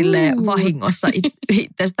asioita vaan silleen vahingossa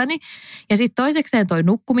itsestäni. Ja sitten toisekseen toi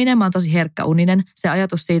nukkuminen, mä oon tosi herkkäuninen. Se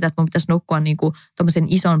ajatus siitä, että mun pitäisi nukkua niin kuin tommosen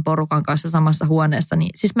ison porukan kanssa samassa huoneessa, niin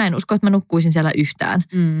siis mä en usko, että mä nukkuisin siellä yhtään.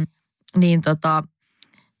 Niin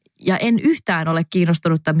ja en yhtään ole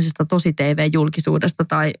kiinnostunut tämmöisestä tosi TV-julkisuudesta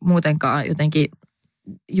tai muutenkaan jotenkin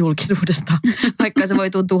julkisuudesta, vaikka se voi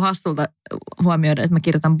tuntua hassulta huomioida, että mä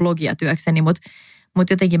kirjoitan blogia työkseni, mutta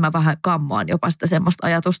jotenkin mä vähän kammoan jopa sitä semmoista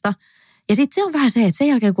ajatusta. Ja sitten se on vähän se, että sen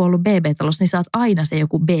jälkeen kun on ollut BB-talossa, niin sä oot aina se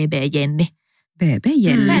joku BB-Jenni.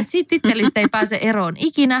 BB-Jenni? Sä et siitä tittelistä ei pääse eroon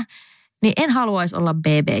ikinä, niin en haluaisi olla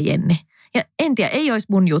BB-Jenni. Ja en tiedä, ei olisi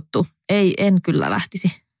mun juttu. En kyllä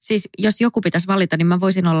lähtisi. Siis jos joku pitäisi valita, niin mä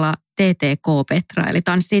voisin olla TTK-Petra, eli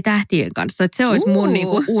Tanssii tähtien kanssa. Että se olisi mun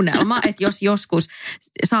niinku unelma, että jos joskus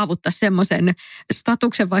saavuttaisi semmoisen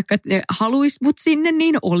statuksen, vaikka että haluaisi mut sinne,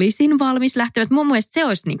 niin olisin valmis lähteä. Mun mielestä se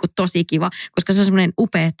olisi niinku tosi kiva, koska se on semmoinen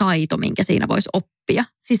upea taito, minkä siinä voisi oppia.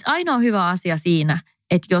 Siis ainoa hyvä asia siinä,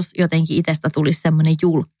 että jos jotenkin itsestä tulisi semmoinen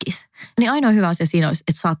julkis, niin ainoa hyvä asia siinä olisi,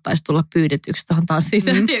 että saattaisi tulla pyydetyksi tuohon Tanssii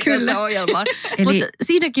tähtien kanssa ohjelmaan. Mutta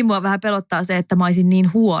siinäkin mua vähän pelottaa se, että mä olisin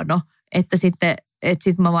niin huono, että sitten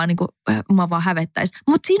mä vaan hävettäisi.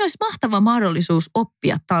 Mutta siinä olisi mahtava mahdollisuus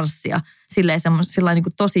oppia tanssia sillä niin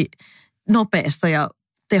kuin tosi nopeassa ja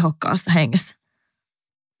tehokkaassa hengessä.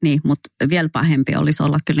 Niin, mutta vielä pahempi olisi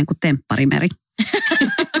olla kyllä niin kuin tempparimeri.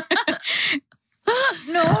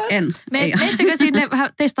 No, menettekö sinne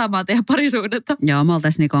vähän testaamaan teidän parisuudetta? Joo, me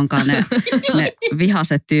oltaisiin Nikonkaan ne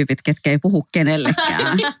vihaset tyypit, ketkä ei puhu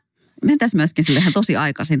kenellekään. Mentäisiin myöskin sille ihan tosi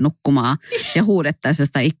aikaisin nukkumaan ja huudettaisiin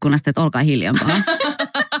jostain ikkunasta, että olkaa hiljempaa.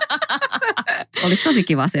 Olisi tosi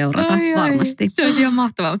kiva seurata, varmasti. Se olisi ihan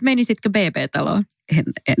mahtavaa, mutta menisitkö BB-taloon?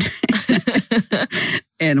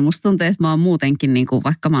 En. Musta tuntuu, että mä oon muutenkin, niin kuin,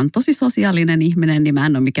 vaikka mä oon tosi sosiaalinen ihminen, niin mä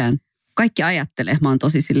en ole mikään, kaikki ajattelee, että mä oon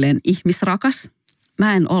tosi silleen ihmisrakas.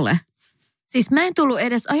 Mä en ole. Siis mä en tullut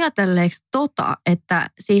edes ajatelleeksi että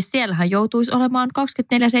siis siellähän joutuisi olemaan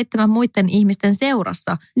 24/7 muiden ihmisten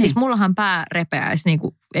seurassa. Niin. Siis mullahan pää repeäisi niin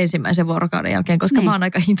kuin ensimmäisen vuorokauden jälkeen, koska mä oon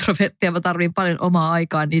aika introvertti ja mä tarviin paljon omaa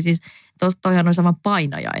aikaa, niin siis toihan on sama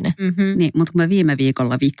painajainen. Mm-hmm. Niin, mutta kun mä viime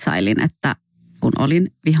viikolla vitsailin, että kun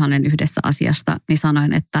olin vihainen yhdestä asiasta, niin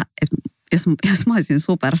sanoin, että jos mä olisin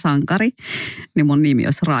supersankari, niin mun nimi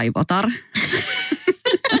olisi Raivotar.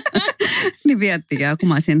 Niin miettikää, kun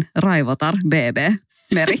mä olisin Raivotar, BB,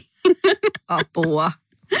 Meri. Apua.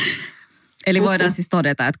 Eli voidaan siis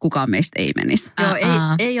todeta, että kukaan meistä ei menisi. Joo,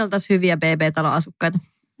 ei oltaisi hyviä BB-talon asukkaita.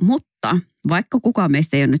 Mutta vaikka kukaan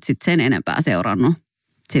meistä ei ole nyt sit sen enempää seurannut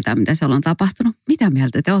sitä, mitä siellä on tapahtunut. Mitä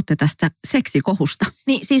mieltä te olette tästä seksikohusta?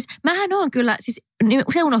 Niin siis mähän on kyllä, siis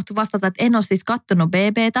se unohtui vastata, että en ole siis kattonut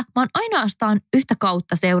BBtä. Mä oon ainoastaan yhtä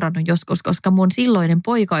kautta seurannut joskus, koska mun silloinen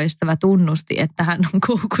poikaystävä tunnusti, että hän on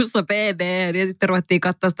koukussa BB:n. Ja sitten ruvettiin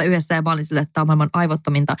katsoa sitä yhdessä ja mä olin silleen, että tämä on maailman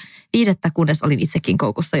aivottominta viidettä, kunnes olin itsekin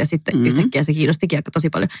koukussa ja sitten yhtäkkiä se kiinnostikin aika tosi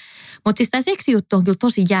paljon. Mutta siis tämä seksijuttu on kyllä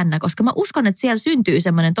tosi jännä, koska mä uskon, että siellä syntyy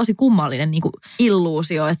semmoinen tosi kummallinen niinku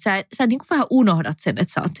illuusio, että sä niinku vähän unohdat sen,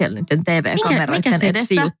 että sä oot siellä niiden TV-kameroiden edessä. Mikä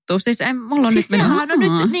seksijuttu? Siis mulla on siis nyt sehän on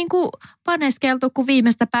nyt niinku paneskeltu kuin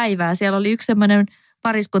viimeistä päivää. Siellä oli yksi semmoinen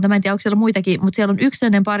pariskunta, mä en tiedä, onko siellä muitakin, mutta siellä on yksi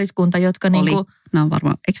sellainen pariskunta, jotka niinku... No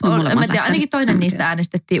varmaan, eikö ne molemmat lähtenyt? Ainakin toinen niistä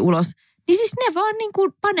äänestettiin ulos. Niin siis ne vaan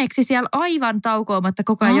niinku paneksi siellä aivan taukoamatta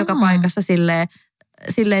koko ajan joka paikassa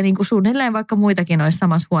silleen niinku suunnilleen, vaikka muitakin olisi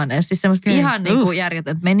samassa huoneessa. Siis semmoista ihan niinku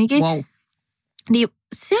järjetöntä menikin. Wow. Niin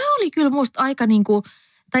se oli kyllä musta aika niinku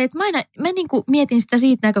Tai että mä niin kuin mietin sitä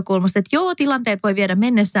siitä näkökulmasta, että joo, tilanteet voi viedä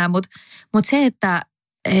mennessään, mutta se, että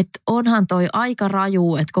onhan toi aika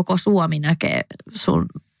raju, että koko Suomi näkee sun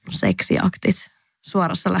seksiaktit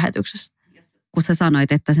suorassa lähetyksessä. Kun sä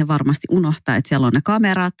sanoit, että se varmasti unohtaa, että siellä on ne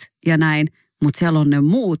kamerat ja näin, mutta siellä on ne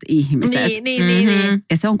muut ihmiset. Niin.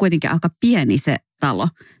 Ja se on kuitenkin aika pieni se talo.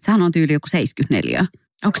 Sehän on tyyli joku 74.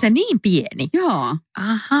 Onko se niin pieni? Joo.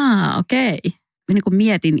 Ahaa, okei. Mä niin kuin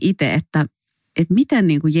mietin itse, että miten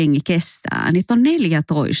niin kuin jengi kestää. Niitä on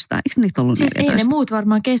 14. Eikö niitä ollut 14? Siis ei ne muut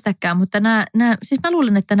varmaan kestäkään, mutta siis mä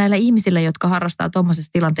luulen, että näillä ihmisillä, jotka harrastaa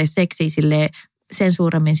tuommoisessa tilanteessa seksiä sen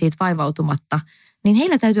suuremmin siitä vaivautumatta, niin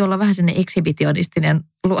heillä täytyy olla vähän sellainen ekshibitionistinen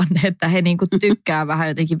luonne, että he niinku tykkää vähän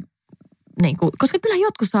jotenkin, niinku, koska kyllä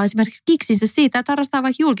jotkut saa esimerkiksi kiksinsä siitä, että harrastaa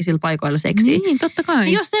vaikka julkisilla paikoilla seksiä. Niin, totta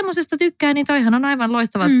kai. Ja jos semmoisesta tykkää, niin toihan on aivan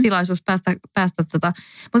loistava tilaisuus päästä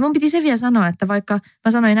Mutta mun piti se vielä sanoa, että vaikka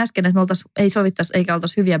mä sanoin äsken, että me ei sovittaisi eikä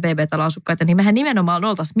oltaisi hyviä BB-talon asukkaita, niin mehän nimenomaan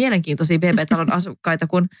oltaisiin mielenkiintoisia BB-talon asukkaita,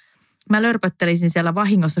 kun mä lörpöttelisin siellä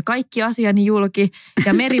vahingossa kaikki asiani julki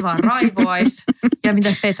ja Meri vaan raivoisi. Ja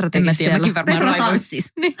mitäs Petra teki siellä? Mäkin varmaan Petra raivoisin.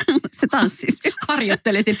 tanssis. Se tanssis.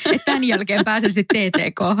 Harjoittelisin, että tämän jälkeen pääsisin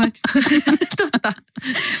TTK. Totta.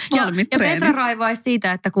 Ja Petra raivaisi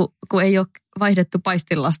siitä, että kun ei ole vaihdettu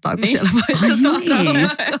paistilastaa, kun siellä vaihdetaan. Niin.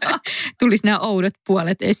 Tulisi nämä oudot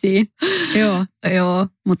puolet esiin. Joo.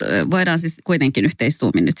 Mutta voidaan siis kuitenkin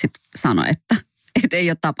yhteistuumin nyt sitten sanoa, että ei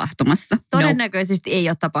ole tapahtumassa. Todennäköisesti ei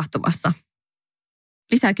ole tapahtumassa.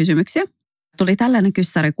 Lisää kysymyksiä. Tuli tällainen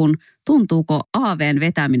kyssäri, kun tuntuuko AV:n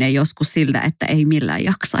vetäminen joskus siltä, että ei millään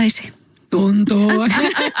jaksaisi? Tuntuu.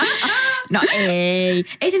 No ei.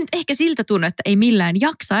 Ei se nyt ehkä siltä tunnu, että ei millään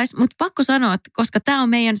jaksaisi, mutta pakko sanoa, että koska tämä on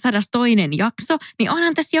meidän 102. jakso, niin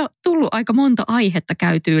onhan tässä jo tullut aika monta aihetta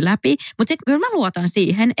käytyä läpi. Mutta sitten kyllä mä luotan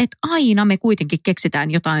siihen, että aina me kuitenkin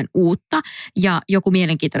keksitään jotain uutta ja joku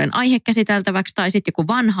mielenkiintoinen aihe käsiteltäväksi tai sitten joku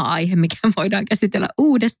vanha aihe, mikä voidaan käsitellä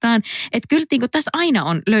uudestaan. Että kyllä niin tässä aina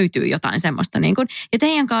löytyy jotain semmoista niin kun, ja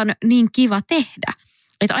teidänkaan on niin kiva tehdä.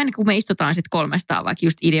 Että aina kun me istutaan sitten 300 vaikka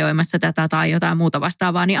just ideoimassa tätä tai jotain muuta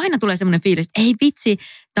vastaavaa, niin aina tulee semmoinen fiilis, että ei vitsi,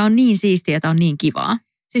 tämä on niin siistiä, tämä on niin kivaa.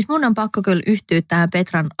 Siis mun on pakko kyllä yhtyä tähän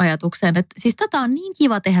Petran ajatukseen, että siis tätä on niin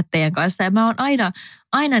kiva tehdä teidän kanssa ja mä oon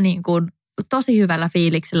aina niin kuin tosi hyvällä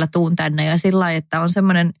fiiliksellä tuun tänne ja sillä lailla, että on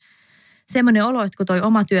semmoinen olo, että kun toi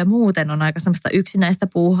oma työ muuten on aika semmoista yksinäistä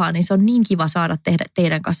puuhaa, niin se on niin kiva saada tehdä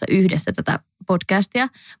teidän kanssa yhdessä tätä podcastia.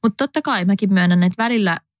 Mutta totta kai mäkin myönnän, että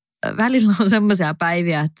välillä on semmoisia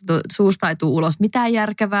päiviä, että suusta ei tule ulos mitään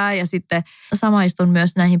järkevää ja sitten samaistun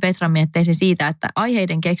myös näihin Petran mietteisiin siitä, että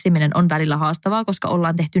aiheiden keksiminen on välillä haastavaa, koska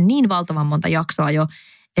ollaan tehty niin valtavan monta jaksoa jo,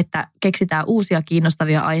 että keksitään uusia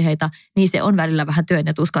kiinnostavia aiheita, niin se on välillä vähän työn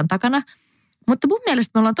ja tuskan takana. Mutta mun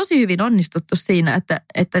mielestä me ollaan tosi hyvin onnistuttu siinä,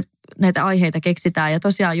 että näitä aiheita keksitään ja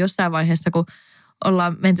tosiaan jossain vaiheessa, kun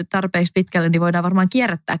ollaan menty tarpeeksi pitkälle, niin voidaan varmaan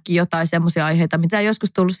kierrättääkin jotain semmoisia aiheita, mitä on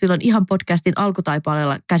joskus tullut silloin ihan podcastin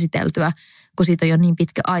alkutaipaleella käsiteltyä, kun siitä on jo niin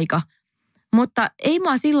pitkä aika. Mutta ei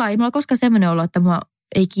mulla koskaan semmoinen olo, että mua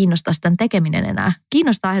ei kiinnosta sitä tekeminen enää.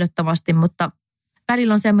 Kiinnostaa ehdottomasti, mutta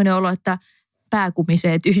välillä on semmoinen olo, että pää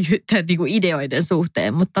kumisee tyhjyyttä niin kuin ideoiden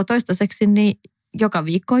suhteen. Mutta toistaiseksi niin joka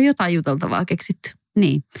viikko on jotain juteltavaa keksitty.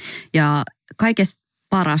 Niin, ja kaikesta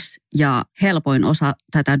paras ja helpoin osa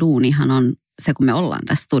tätä duunihan on se, kun me ollaan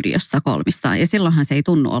tässä studiossa kolmistaan. Ja silloinhan se ei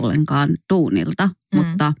tunnu ollenkaan duunilta,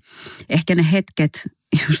 mutta ehkä ne hetket,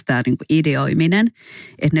 just tämä niin kuin ideoiminen,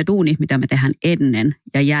 että ne duunit, mitä me tehdään ennen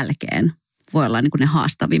ja jälkeen, voi olla niin kuin ne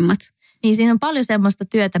haastavimmat. Niin siinä on paljon semmoista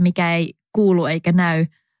työtä, mikä ei kuulu eikä näy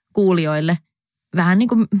kuulijoille. Vähän niin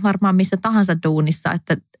kuin varmaan missä tahansa duunissa,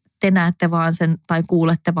 että te näette vaan sen tai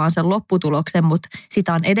kuulette vaan sen lopputuloksen, mutta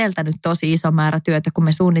sitä on edeltänyt tosi iso määrä työtä, kun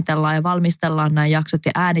me suunnitellaan ja valmistellaan nämä jaksot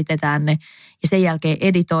ja äänitetään ne ja sen jälkeen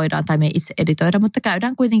editoidaan tai me ei itse editoida, mutta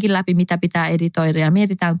käydään kuitenkin läpi, mitä pitää editoida ja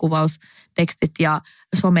mietitään kuvaustekstit ja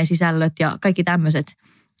somesisällöt ja kaikki tämmöiset.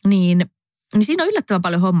 Niin siinä on yllättävän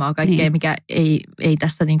paljon hommaa kaikkea, mikä ei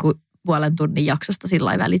tässä niinku puolen tunnin jaksosta sillä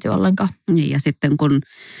lailla välity ollenkaan. Niin ja sitten kun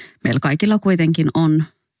meillä kaikilla kuitenkin on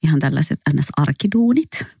ihan tällaiset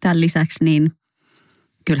NS-arkiduunit tämän lisäksi, niin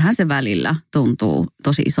kyllähän se välillä tuntuu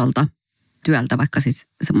tosi isolta työltä, vaikka siis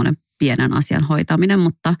semmoinen pienen asian hoitaminen,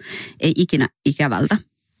 mutta ei ikinä ikävältä,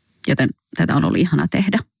 joten tätä on ollut ihana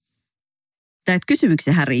tehdä. Näitä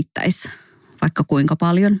kysymyksiähän riittäisi vaikka kuinka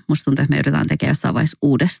paljon. Musta tuntuu, että me yritetään tekemään jossain vaiheessa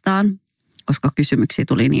uudestaan, koska kysymyksiä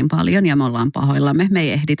tuli niin paljon ja me ollaan pahoillamme. Me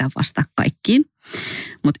ei ehditä vastata kaikkiin.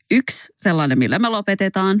 Mutta yksi sellainen, millä me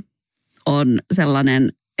lopetetaan, on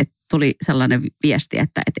sellainen, että tuli sellainen viesti,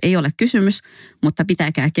 että ei ole kysymys, mutta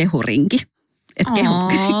pitäkää kehurinki. Että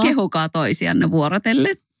kehukaa toisianne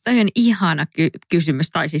vuorotellen. Toi on ihana kysymys,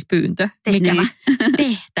 tai siis pyyntö. Tehtävä.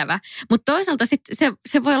 Tehtävä. Mutta toisaalta sit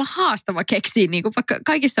se voi olla haastava keksiä, niin kuin vaikka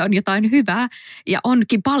kaikissa on jotain hyvää, ja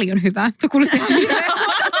onkin paljon hyvää. Tuo kuulosti ihan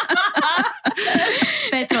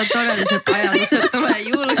Petran todelliset ajatukset tulee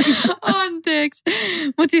julki. Anteeksi.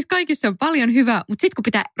 Mutta siis kaikissa on paljon hyvää, mutta sitten kun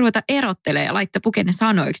pitää ruveta erottelemaan ja laittaa pukenne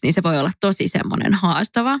sanoiksi, niin se voi olla tosi semmoinen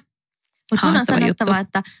haastava. Mutta on sanottava,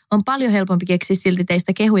 että on paljon helpompi keksiä silti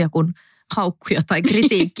teistä kehuja kuin haukkuja tai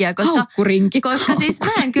kritiikkiä. Koska siis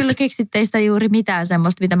mä en kyllä keksi teistä juuri mitään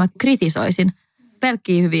semmoista, mitä mä kritisoisin.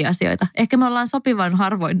 Pelkkiä hyviä asioita. Ehkä me ollaan sopivan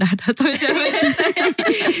harvoin nähdä toisiamme,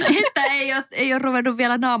 että ei ole ruvennut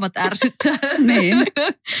vielä naamat ärsyttää. Niin.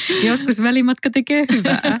 Joskus välimatka tekee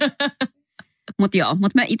hyvää. Mutta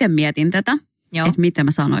mä itse mietin tätä, että mitä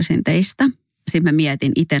mä sanoisin teistä. Sitten mä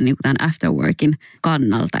mietin itse niin kuin tämän afterworkin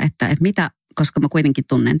kannalta, että mitä, koska mä kuitenkin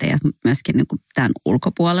tunnen teidät myöskin niin kuin tämän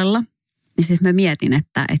ulkopuolella. Niin siis mä mietin,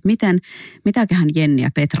 että mitäköhän Jenni ja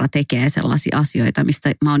Petra tekee sellaisia asioita,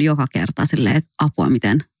 mistä mä oon joka kerta silleen, että apua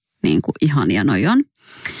miten niin kuin ihania noi on.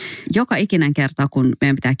 Joka ikinen kerta, kun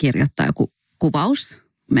meidän pitää kirjoittaa joku kuvaus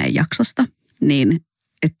meidän jaksosta, niin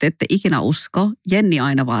ette ikinä usko. Jenni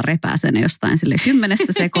aina vaan repää sen jostain sille 10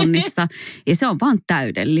 sekunnissa ja se on vaan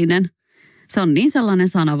täydellinen. Se on niin sellainen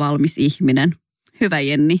sanavalmis ihminen. Hyvä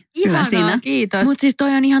Jenni, ihanaa, hyvä sinä. Kiitos. Mutta siis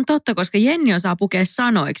toi on ihan totta, koska Jenni osaa pukea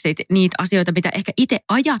sanoiksi niitä asioita, mitä ehkä itse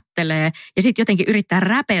ajattelee ja sitten jotenkin yrittää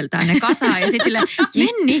räpeltää ne kasaan ja sitten silleen,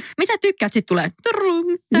 Jenni, mitä tykkäät? Sitten tulee,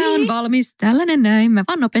 tämä on valmis, tällainen näin, mä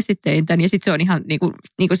vaan nopeasti tein tämän ja sitten se on ihan niin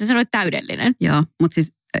kuin sä sanoit täydellinen. Joo, mutta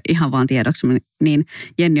siis ihan vaan tiedoksi, niin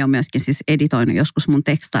Jenni on myöskin siis editoinut joskus mun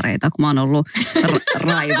tekstareita, kun mä oon ollut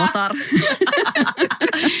raivotar.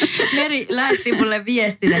 Meri lähetti mulle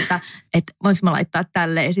viestin, että voinko mä laittaa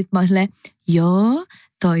tälleen. Ja sit mä oon silleen, joo,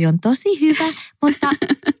 toi on tosi hyvä, mutta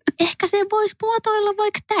ehkä se voisi muotoilla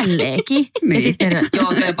vaikka tälleenkin. Niin. Ja sitten,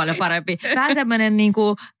 joo, toi on paljon parempi. Vähän semmoinen niin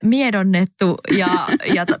kuin miedonnettu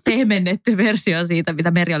ja pehmennetty versio siitä,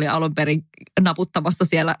 mitä Meri oli alun perin naputtamassa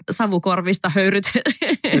siellä savukorvista höyryt.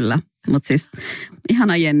 Kyllä, mutta siis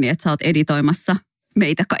ihana Jenni, että sä oot editoimassa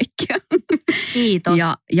meitä kaikkia. Kiitos.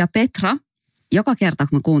 Ja Petra, joka kerta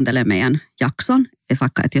kun mä kuuntelen meidän jakson, että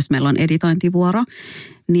vaikka että jos meillä on editointivuoro,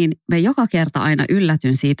 niin mä joka kerta aina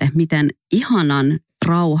yllätyn siitä, miten ihanan,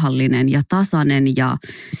 rauhallinen ja tasainen ja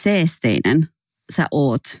seesteinen sä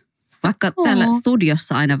oot. Vaikka täällä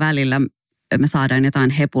studiossa aina välillä me saadaan jotain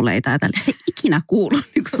hepuleita ja tällä, se ei ikinä kuulu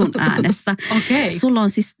sun äänestä. Okay. Sulla on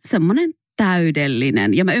siis semmoinen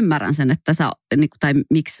täydellinen, ja mä ymmärrän sen, että sä, tai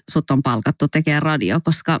miksi sut on palkattu tekee radio,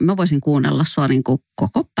 koska mä voisin kuunnella sua niin kuin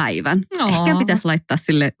koko päivän. Ehkä pitäisi laittaa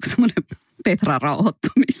sille semmoinen Petra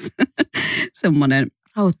rauhoittumis, semmoinen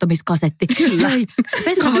rauhoittamiskasetti. Kyllä.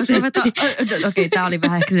 Petra voisi ruveta, okei, tää oli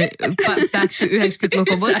vähän back to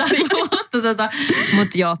 90-luku,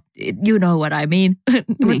 mutta joo, you know what I mean.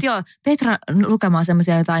 Mutta joo, Petra lukemaan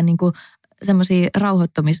semmoisia jotain niinku semmoisia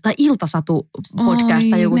tai iltasatu-podcast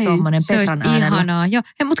tai joku tommonen Petran äänellä. Se olisi ihanaa.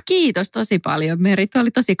 Mutta kiitos tosi paljon, Meri. Tuo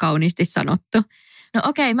oli tosi kauniisti sanottu. No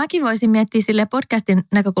okei, mäkin voisin miettiä sille podcastin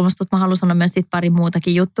näkökulmasta, mutta mä haluan sanoa myös sit pari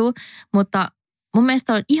muutakin juttua. Mutta mun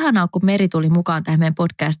mielestä on ihanaa, kun Meri tuli mukaan tähän meidän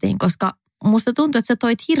podcastiin, koska musta tuntuu, että sä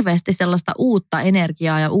toit hirveästi sellaista uutta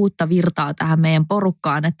energiaa ja uutta virtaa tähän meidän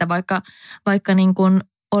porukkaan, että vaikka niin kuin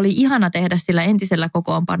oli ihana tehdä sillä entisellä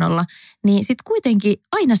kokoonpanolla, niin sitten kuitenkin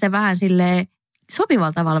aina se vähän silleen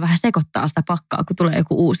sopivalla tavalla vähän sekoittaa sitä pakkaa, kun tulee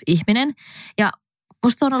joku uusi ihminen. Ja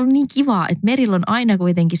musta se on ollut niin kivaa, että Merillä on aina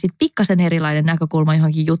kuitenkin sit pikkasen erilainen näkökulma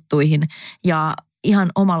johonkin juttuihin ja ihan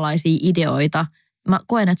omanlaisia ideoita. Mä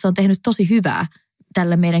koen, että se on tehnyt tosi hyvää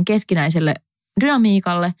tälle meidän keskinäiselle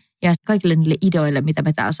dynamiikalle ja kaikille niille ideoille, mitä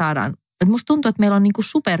me täällä saadaan. Et musta tuntuu, että meillä on niinku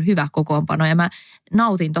superhyvä kokoonpano ja mä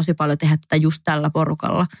nautin tosi paljon tehdä tätä just tällä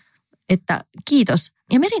porukalla. Että kiitos.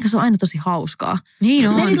 Ja Merin kanssa on aina tosi hauskaa. Niin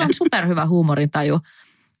on. Merillä on superhyvä huumorintaju.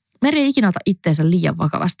 Meri ei ikinä ota itteensä liian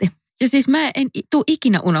vakavasti. Ja siis mä en tule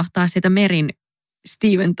ikinä unohtaa sitä Merin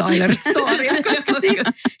Steven Tyler-storia, koska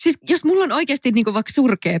siis jos mulla on oikeasti niin kuin vaikka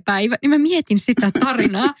surkea päivä, niin mä mietin sitä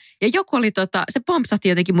tarinaa. Ja joku oli se pompsahti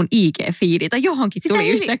jotenkin mun IG-fiidi tai johonkin sitä tuli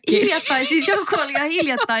yhtäkkiä. Hiljattain, siis joku oli ihan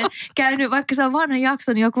hiljattain käynyt, vaikka se on vanha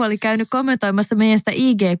jakso, niin joku oli käynyt kommentoimassa meidän sitä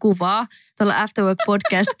IG-kuvaa tuolla Afterwork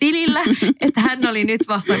Podcast-tilillä, että hän oli nyt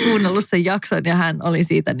vasta kuunnellut sen jakson ja hän oli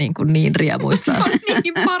siitä niin riemuissaan. Se on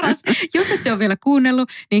niin paras. Jos ette ole vielä kuunnellut,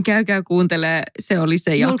 niin käykää kuuntelee. Se oli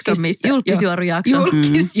se jakso, missä... Julkisjuorujakso.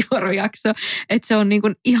 Julkisjuorujakso. Että se on niin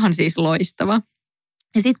kuin ihan siis loistava.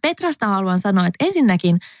 Ja sitten Petrasta haluan sanoa, että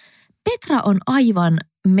ensinnäkin Petra on aivan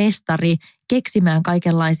mestari keksimään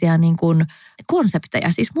kaikenlaisia niin kuin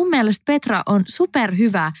konsepteja. Siis mun mielestä Petra on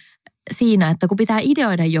superhyvä siinä, että kun pitää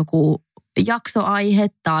ideoida joku jaksoaihe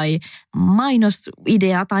tai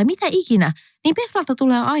mainosidea tai mitä ikinä, niin Petralta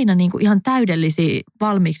tulee aina niin kuin ihan täydellisiä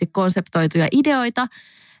valmiiksi konseptoituja ideoita.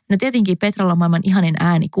 No tietenkin Petralla on maailman ihanin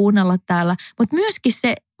ääni kuunnella täällä, mutta myöskin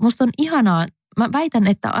se, musta on ihanaa, mä väitän,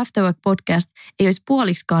 että Afterwork Podcast ei olisi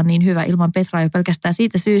puoliksikaan niin hyvä ilman Petraa jo pelkästään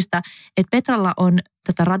siitä syystä, että Petralla on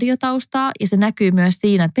tätä radiotaustaa ja se näkyy myös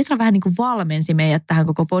siinä, että Petra vähän niin kuin valmensi meidät tähän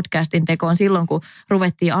koko podcastin tekoon silloin, kun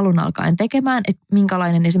ruvettiin alun alkaen tekemään, että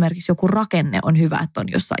minkälainen esimerkiksi joku rakenne on hyvä, että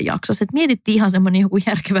on jossain jaksossa. Että mietittiin ihan semmoinen joku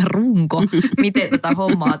järkevä runko, miten tätä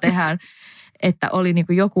hommaa tehdään, että oli niin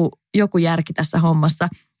kuin joku järki tässä hommassa.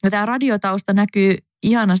 Ja tämä radiotausta näkyy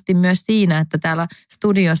ihanasti myös siinä, että täällä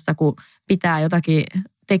studiossa, kun pitää jotakin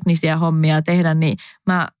teknisiä hommia tehdä, niin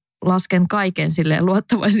mä lasken kaiken silleen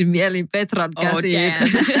luottavaisin mielin Petran käsiin.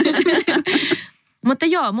 Mutta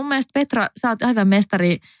joo, mun mielestä Petra, sä oot aivan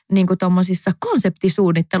mestari niin kuin tommosissa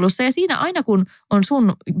konseptisuunnittelussa. Ja siinä aina kun on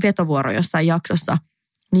sun vetovuoro jossain jaksossa,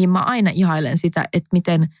 niin mä aina ihailen sitä, että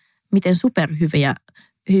miten superhyviä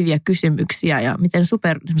kysymyksiä ja miten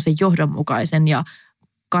johdonmukaisen ja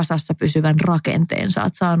kasassa pysyvän rakenteen sä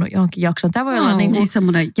oot saanut johonkin jaksoon. Tämä voi olla niin kuin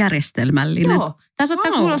semmoinen järjestelmällinen. Joo. Tämä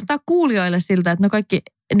saattaa kuulostaa kuulijoille siltä, että no kaikki,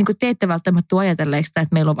 niin kuin te ette välttämättä ajatelleeksi sitä,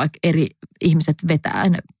 että meillä on vaikka eri ihmiset vetää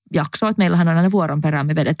jaksoa. Että meillähän on aina vuoron perään,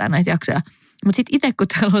 me vedetään näitä jaksoja. Mutta sitten itse, kun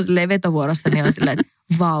täällä on silleen vetovuorossa, niin on silleen, että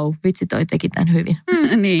vau, vitsi toi teki tämän hyvin.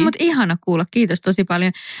 Niin. Mutta ihana kuulla, kiitos tosi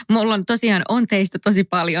paljon. Mulla on teistä tosi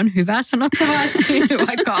paljon hyvää sanottavaa,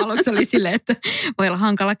 vaikka aluksi oli silleen, että voi olla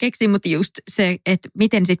hankala keksiä, mutta just se, että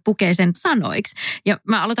miten sit pukee sen sanoiksi. Ja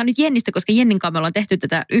mä aloitan nyt Jennistä, koska Jennin kanssa me ollaan tehty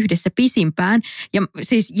tätä yhdessä pisimpään. Ja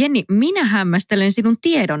siis Jenni, minä hämmästelen sinun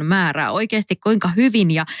tiedon määrää oikeasti, kuinka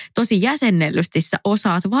hyvin ja tosi jäsennellysti sä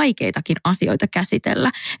osaat vaikeitakin asioita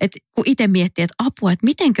käsitellä. Että kun itse miettii, että apua, että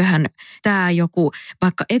mitenköhän tämä joku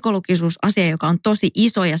vaikka ekologisuusasia, joka on tosi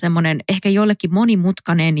iso ja semmoinen ehkä jollekin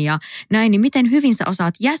monimutkainen ja näin, niin miten hyvin sä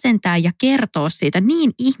osaat jäsentää ja kertoa siitä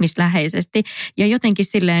niin ihmisläheisesti ja jotenkin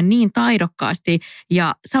silleen niin taidokkaasti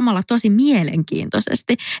ja samalla tosi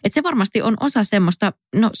mielenkiintoisesti. Että se varmasti on osa semmoista,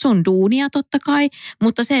 no sun duunia totta kai,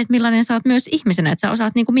 mutta se, että millainen sä oot myös ihmisenä, että sä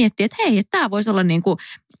osaat niinku miettiä, että hei, että tämä voisi olla niinku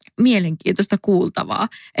mielenkiintoista kuultavaa.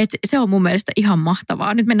 Että se on mun mielestä ihan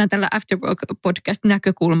mahtavaa. Nyt mennään tällä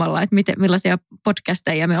Afterwork-podcast-näkökulmalla, että millaisia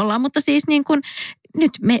podcasteja me ollaan. Mutta siis niin kun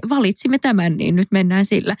nyt me valitsimme tämän, niin nyt mennään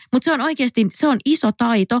sillä. Mutta se on oikeasti, se on iso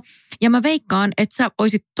taito. Ja mä veikkaan, että sä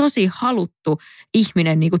olisit tosi haluttu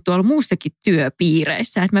ihminen niin kuin tuolla muussakin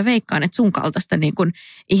työpiireissä. Että mä veikkaan, että sun kaltaista niin kuin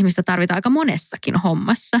ihmistä tarvitaan aika monessakin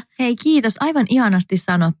hommassa. Hei, kiitos. Aivan ihanasti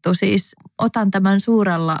sanottu. Siis otan tämän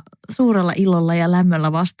suurella ilolla ja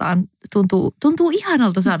lämmöllä vastaan. Tuntuu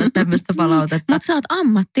ihanalta saada tämmöistä palautetta. Mutta sä oot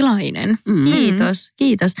ammattilainen.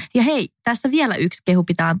 Kiitos. Ja hei, tässä vielä yksi kehu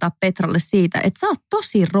pitää antaa Petralle siitä, että sä oot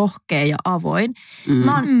tosi rohkea ja avoin.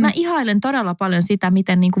 Mä ihailen todella paljon sitä,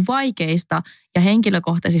 miten niin kuin vaikeista ja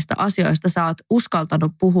henkilökohtaisista asioista sä oot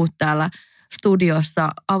uskaltanut puhua täällä studiossa,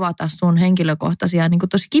 avata sun henkilökohtaisia niin kuin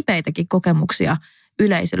tosi kipeitäkin kokemuksia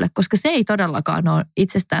yleisölle, koska se ei todellakaan ole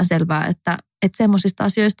itsestään selvää, että semmoisista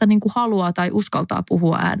asioista niin kuin haluaa tai uskaltaa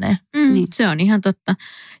puhua ääneen. Niin. Se on ihan totta.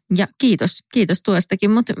 Ja kiitos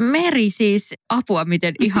tuostakin. Mutta Meri siis, apua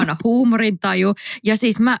miten ihana huumorintaju. Ja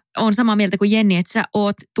siis mä oon samaa mieltä kuin Jenni, että sä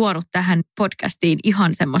oot tuonut tähän podcastiin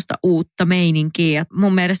ihan semmoista uutta meininkiä. Ja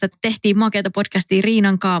mun mielestä tehtiin makeata podcastia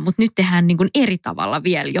Riinankaan, mutta nyt tehdään niin kuin eri tavalla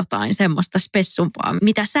vielä jotain semmoista spessumpaa.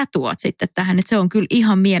 Mitä sä tuot sitten tähän? Että se on kyllä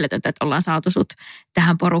ihan mieletöntä, että ollaan saatu sut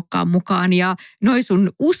tähän porukkaan mukaan. Ja noi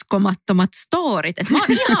sun uskomattomat storit. Että mä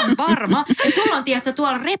oon ihan varma, että sulla on tiedätkö,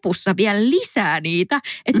 tuolla repussa vielä lisää niitä.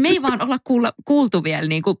 Että me ei vaan olla kuultu vielä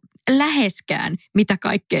niin kuin läheskään, mitä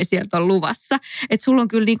kaikkea sieltä on luvassa. Että sulla on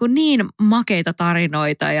kyllä niin makeita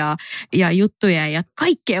tarinoita ja juttuja ja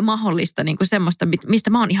kaikkea mahdollista niin kuin semmoista, mistä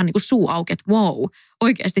mä oon ihan niin kuin suu auki, että wow,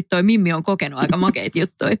 oikeasti toi Mimmi on kokenut aika makeita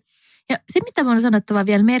juttuja. Ja se, mitä mä oon sanottava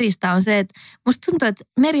vielä Meristä, on se, että musta tuntuu, että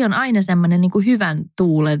Meri on aina semmoinen niin kuin hyvän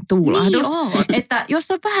tuulen tuulahdus. Niin että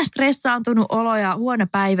jos on vähän stressaantunut olo ja huono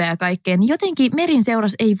päivä ja kaikkea, niin jotenkin Merin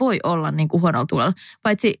seurassa ei voi olla niin kuin huonolla tuulella.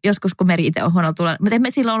 Paitsi joskus, kun Meri itse on huonolla tuulella. Mutta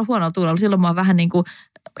emme silloin ole huonolla tuulella. Silloin mä oon vähän niin kuin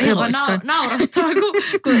naurattua.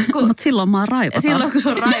 Mutta silloin mä oon raivotaan. Silloin, kun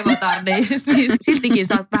sun raivotaan, niin siltikin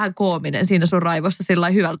sä oot vähän koominen siinä sun raivossa sillä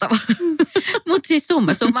hyvällä tavalla. Mutta siis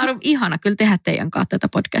summa ihana kyllä tehdä teidän kanssa tätä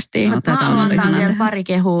podcastia. Mä haluan antaa vielä pari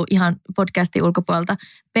kehua ihan podcastin ulkopuolelta.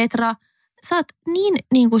 Petra, sä oot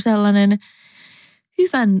niin kuin sellainen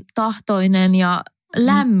hyvän tahtoinen ja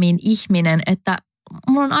lämmin ihminen, että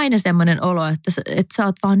mulla on aina semmoinen olo, että sä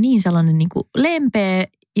oot vaan niin sellainen niin kuin lempeä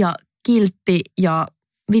ja kiltti ja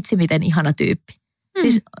vitsi miten ihana tyyppi.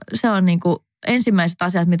 Siis se on niinku ensimmäiset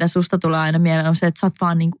asiat, mitä susta tulee aina mieleen, on se, että sä oot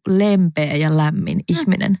vaan niinku lempeä ja lämmin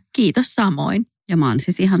ihminen. Kiitos samoin. Ja mä oon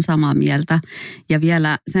siis ihan samaa mieltä. Ja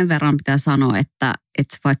vielä sen verran pitää sanoa, että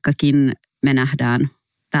vaikkakin me nähdään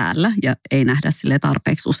täällä ja ei nähdä sille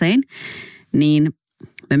tarpeeksi usein, niin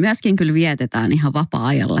me myöskin kyllä vietetään ihan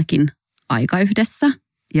vapaa-ajallakin aika yhdessä.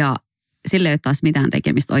 Ja sille ei ole taas mitään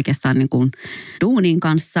tekemistä oikeastaan niin kuin duunin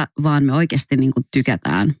kanssa, vaan me oikeasti niin kuin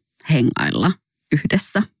tykätään hengailla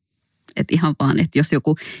yhdessä. Että ihan vaan, että jos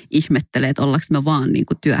joku ihmettelee, että ollaanko me vaan niin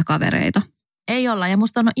kuin työkavereita. Ei olla. Ja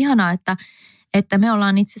musta on ihanaa, että me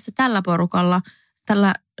ollaan itse asiassa tällä porukalla,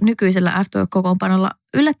 tällä nykyisellä Afterwork-kokoonpanolla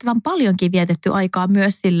yllättävän paljonkin vietetty aikaa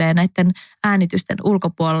myös silleen näiden äänitysten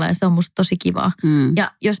ulkopuolella ja se on musta tosi kivaa.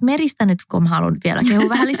 Ja jos Meristä nyt, kun mä haluan vielä kehua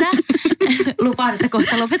vähän lisää, lupaan, että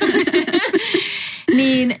kohta lopetan,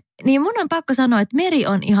 niin mun on pakko sanoa, että Meri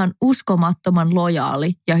on ihan uskomattoman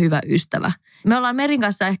lojaali ja hyvä ystävä. Me ollaan Merin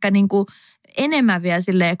kanssa ehkä niinku enemmän vielä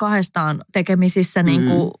silleen kahdestaan tekemisissä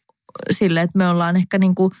niinku silleen, että me ollaan ehkä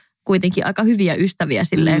niinku kuitenkin aika hyviä ystäviä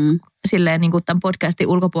silleen niin kuin tämän podcastin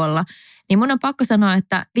ulkopuolella. Niin mun on pakko sanoa,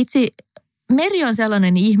 että vitsi, Meri on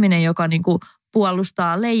sellainen ihminen, joka niin kuin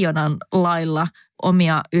puolustaa leijonan lailla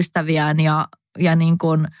omia ystäviään ja niin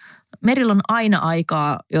kuin Merillä on aina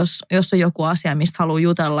aikaa, jos on joku asia, mistä haluaa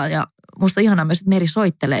jutella ja musta on ihanaa myös, että Meri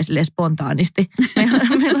soittelee silleen spontaanisti. Meillä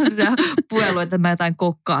on sellaisia puhelu, että mä jotain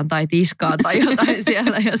kokkaan tai tiskaan tai jotain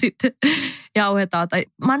siellä ja sitten jauhetaan. Tai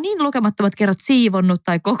mä oon niin lukemattomat kerrat siivonnut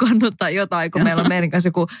tai kokannut tai jotain, kun meillä on Merin kanssa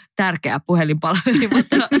joku tärkeä puhelinpalveli.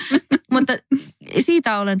 Mutta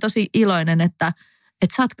siitä olen tosi iloinen, että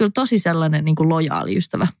sä oot kyllä tosi sellainen niin kuin lojaali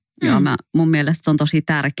ystävä. Joo, mun mielestä on tosi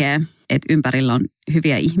tärkeää, että ympärillä on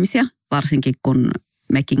hyviä ihmisiä, varsinkin kun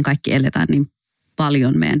mekin kaikki eletään niin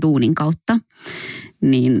paljon meidän duunin kautta,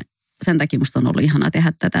 niin sen takia musta on ollut ihanaa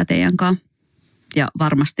tehdä tätä teidän kanssa. Ja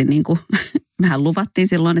varmasti niin kuin mehän luvattiin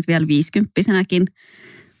silloin, että vielä 50-vuotiaanakin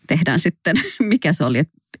tehdään sitten, mikä se oli,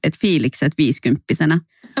 että fiilikset 50-vuotiaana.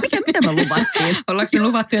 Mitä me luvattiin? Ollaanko me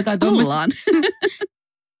luvattu jotain tuommoista? Ollaan.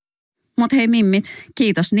 Mutta hei mimmit,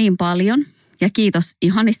 kiitos niin paljon ja kiitos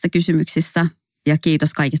ihanista kysymyksistä ja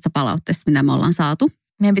kiitos kaikista palautteista, mitä me ollaan saatu.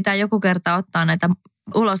 Meidän pitää joku kerta ottaa näitä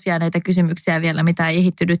ulos jääneitä kysymyksiä vielä, mitä ei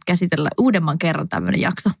ehditty nyt käsitellä uudemman kerran tämmöinen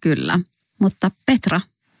jakso. Kyllä, mutta Petra,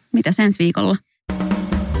 mitäs ensi viikolla?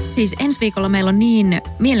 Siis ensi viikolla meillä on niin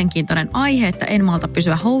mielenkiintoinen aihe, että en malta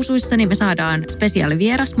pysyä housuissa, niin me saadaan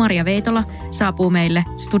spesiaalivieras. Maria Veitola saapuu meille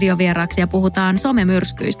studiovieraaksi ja puhutaan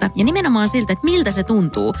somemyrskyistä. Ja nimenomaan siltä, että miltä se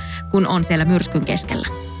tuntuu, kun on siellä myrskyn keskellä.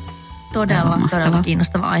 Todella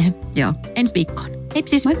kiinnostava aihe. Joo. Ensi viikkoon. Hei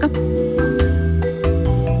siis. Moikka.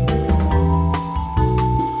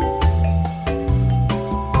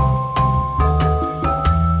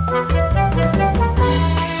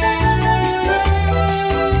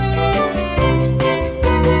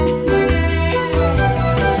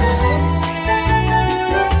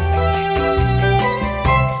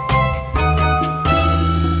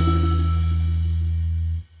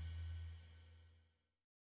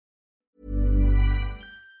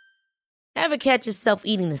 Ever catch yourself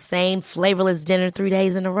eating the same flavorless dinner 3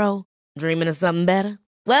 days in a row? Dreaming of something better?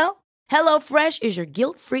 Well, HelloFresh is your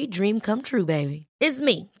guilt-free dream come true, baby. It's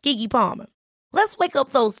me, Keke Palmer. Let's wake up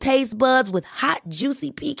those taste buds with hot,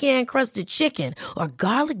 juicy pecan-crusted chicken or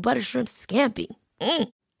garlic butter shrimp scampi.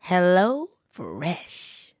 Hello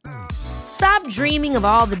Fresh. Stop dreaming of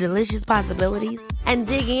all the delicious possibilities and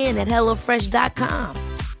dig in at HelloFresh.com.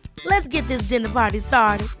 Let's get this dinner party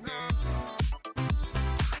started.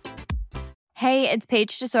 Hey, it's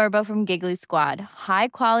Paige DeSorbo from Giggly Squad. High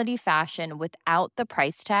quality fashion without the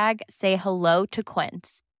price tag. Say hello to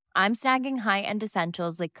Quince. I'm snagging high-end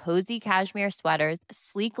essentials like cozy cashmere sweaters,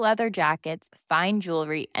 sleek leather jackets, fine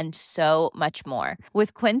jewelry, and so much more.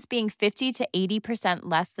 With Quince being 50 to 80%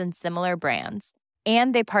 less than similar brands.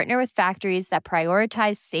 And they partner with factories that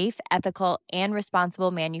prioritize safe, ethical, and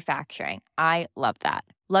responsible manufacturing. I love that.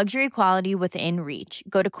 Luxury quality within reach.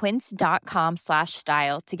 Go to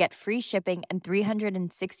quince.com/style to get free shipping and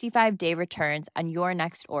 365-day returns on your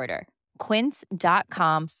next order.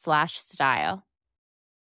 Quince.com/style.